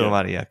 Sorry,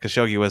 Soleimani. Yeah,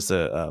 Khashoggi was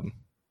the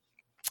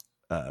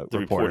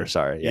reporter.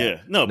 Sorry. Yeah.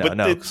 No,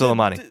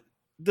 Soleimani.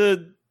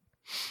 The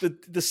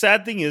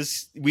sad thing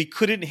is we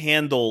couldn't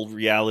handle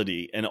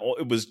reality, and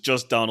it was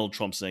just Donald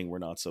Trump saying we're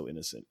not so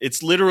innocent.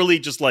 It's literally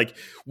just like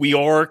we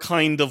are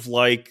kind of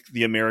like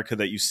the America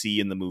that you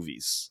see in the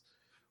movies.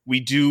 We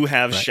do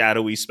have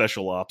shadowy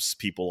special ops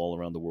people all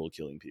around the world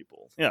killing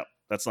people. Yeah,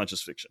 that's not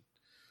just fiction.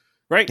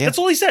 Right? Yeah. That's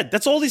all he said.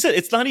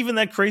 It's not even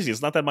that crazy.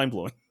 It's not that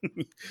mind-blowing.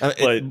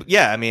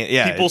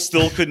 People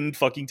still couldn't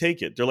fucking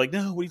take it. They're like,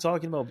 no, what are you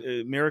talking about?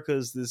 America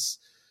is this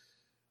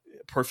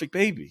perfect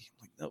baby. I'm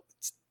like, no,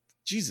 it's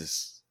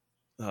Jesus.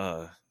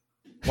 Why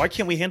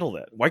can't we handle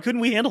that? Why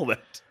couldn't we handle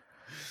that?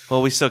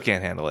 Well, we still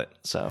can't handle it.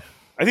 So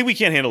I think we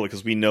can't handle it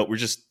because we know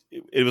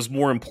it was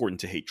more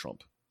important to hate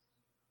Trump.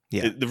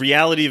 Yeah. The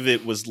reality of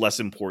it was less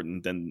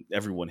important than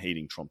everyone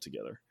hating Trump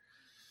together.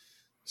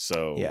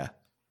 So yeah.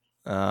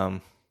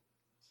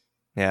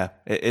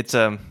 It's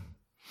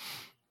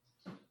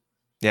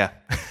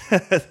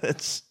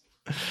it's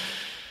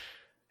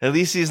at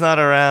least he's not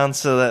around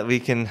so that we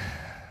can,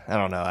 I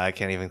don't know, I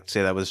can't even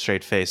say that with a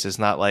straight face. It's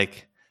not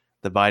like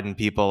the Biden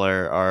people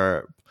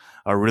are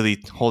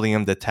really holding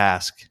him to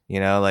task,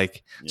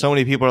 so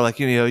many people are like,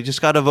 you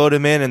just got to vote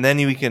him in and then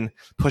we can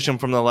push him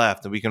from the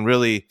left and we can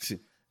really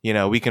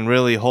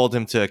hold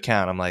him to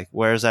account. I'm like,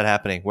 where is that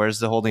happening? Where's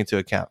the holding to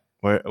account?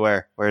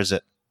 Where is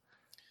it?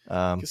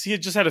 Because he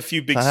had just had a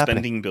few big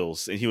spending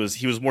bills, and he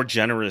was more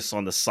generous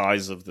on the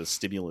size of the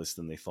stimulus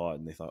than they thought.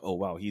 And they thought, oh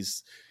wow,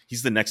 he's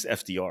the next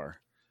FDR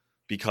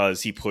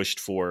because he pushed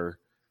for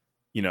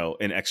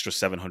an extra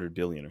 $700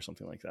 billion or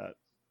something like that.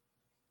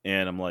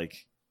 And I'm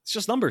like, it's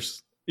just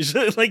numbers. It's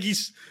just like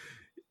this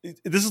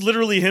is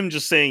literally him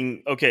just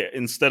saying, okay,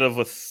 instead of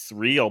a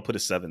 3, I'll put a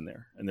 7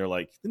 there. And they're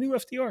like, the new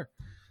FDR.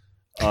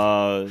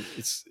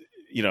 It's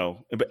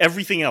but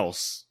everything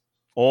else,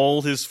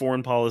 all his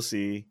foreign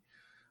policy,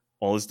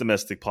 all his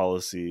domestic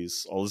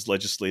policies, all his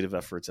legislative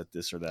efforts at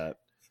this or that.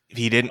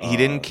 He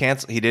didn't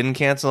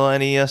cancel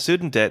any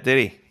student debt, did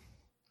he?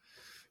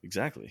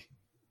 Exactly.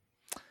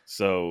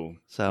 So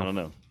I don't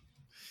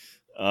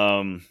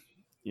know.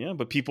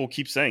 But people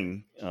keep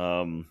saying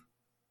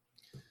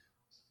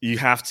You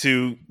have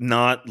to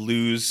not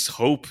lose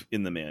hope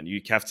in the man.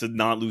 You have to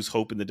not lose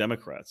hope in the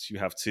Democrats. You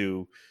have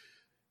to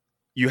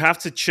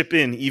chip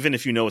in, even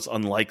if you know it's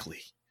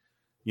unlikely.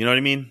 You know what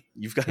I mean?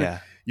 You've got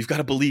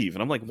to believe.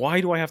 And I'm like,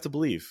 why do I have to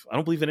believe? I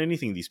don't believe in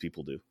anything these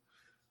people do.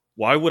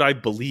 Why would I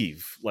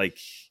believe? Like,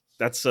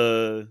 that's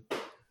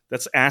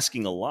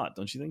asking a lot,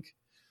 don't you think?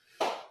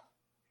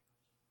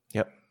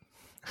 Yep.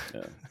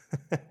 Yeah.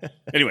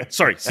 Anyway,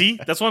 sorry. See,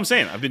 that's what I'm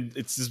saying.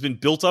 It's been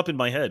built up in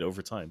my head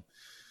over time.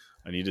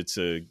 I needed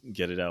to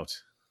get it out.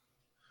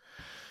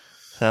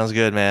 Sounds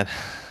good, man.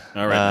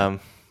 All right. Man.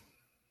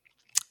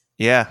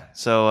 Yeah.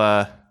 So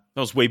that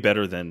was way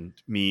better than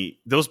me.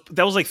 That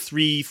was like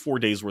 3-4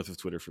 days worth of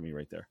Twitter for me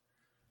right there.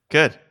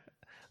 Good.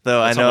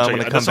 Though I know I'm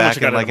going to come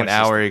back in like an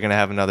hour. You're going to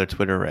have another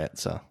Twitter rant.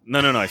 So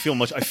no. I feel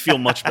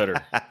much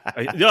better.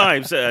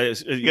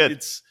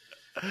 Good.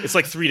 It's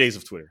like 3 days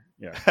of Twitter.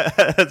 Yeah,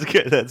 that's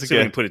good. That's good.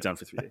 I can put it down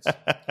for 3 days. All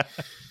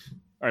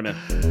right, man.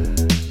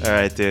 All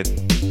right, dude.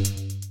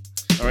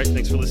 All right.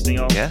 Thanks for listening,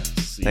 all. Yeah.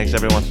 Thanks,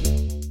 everyone.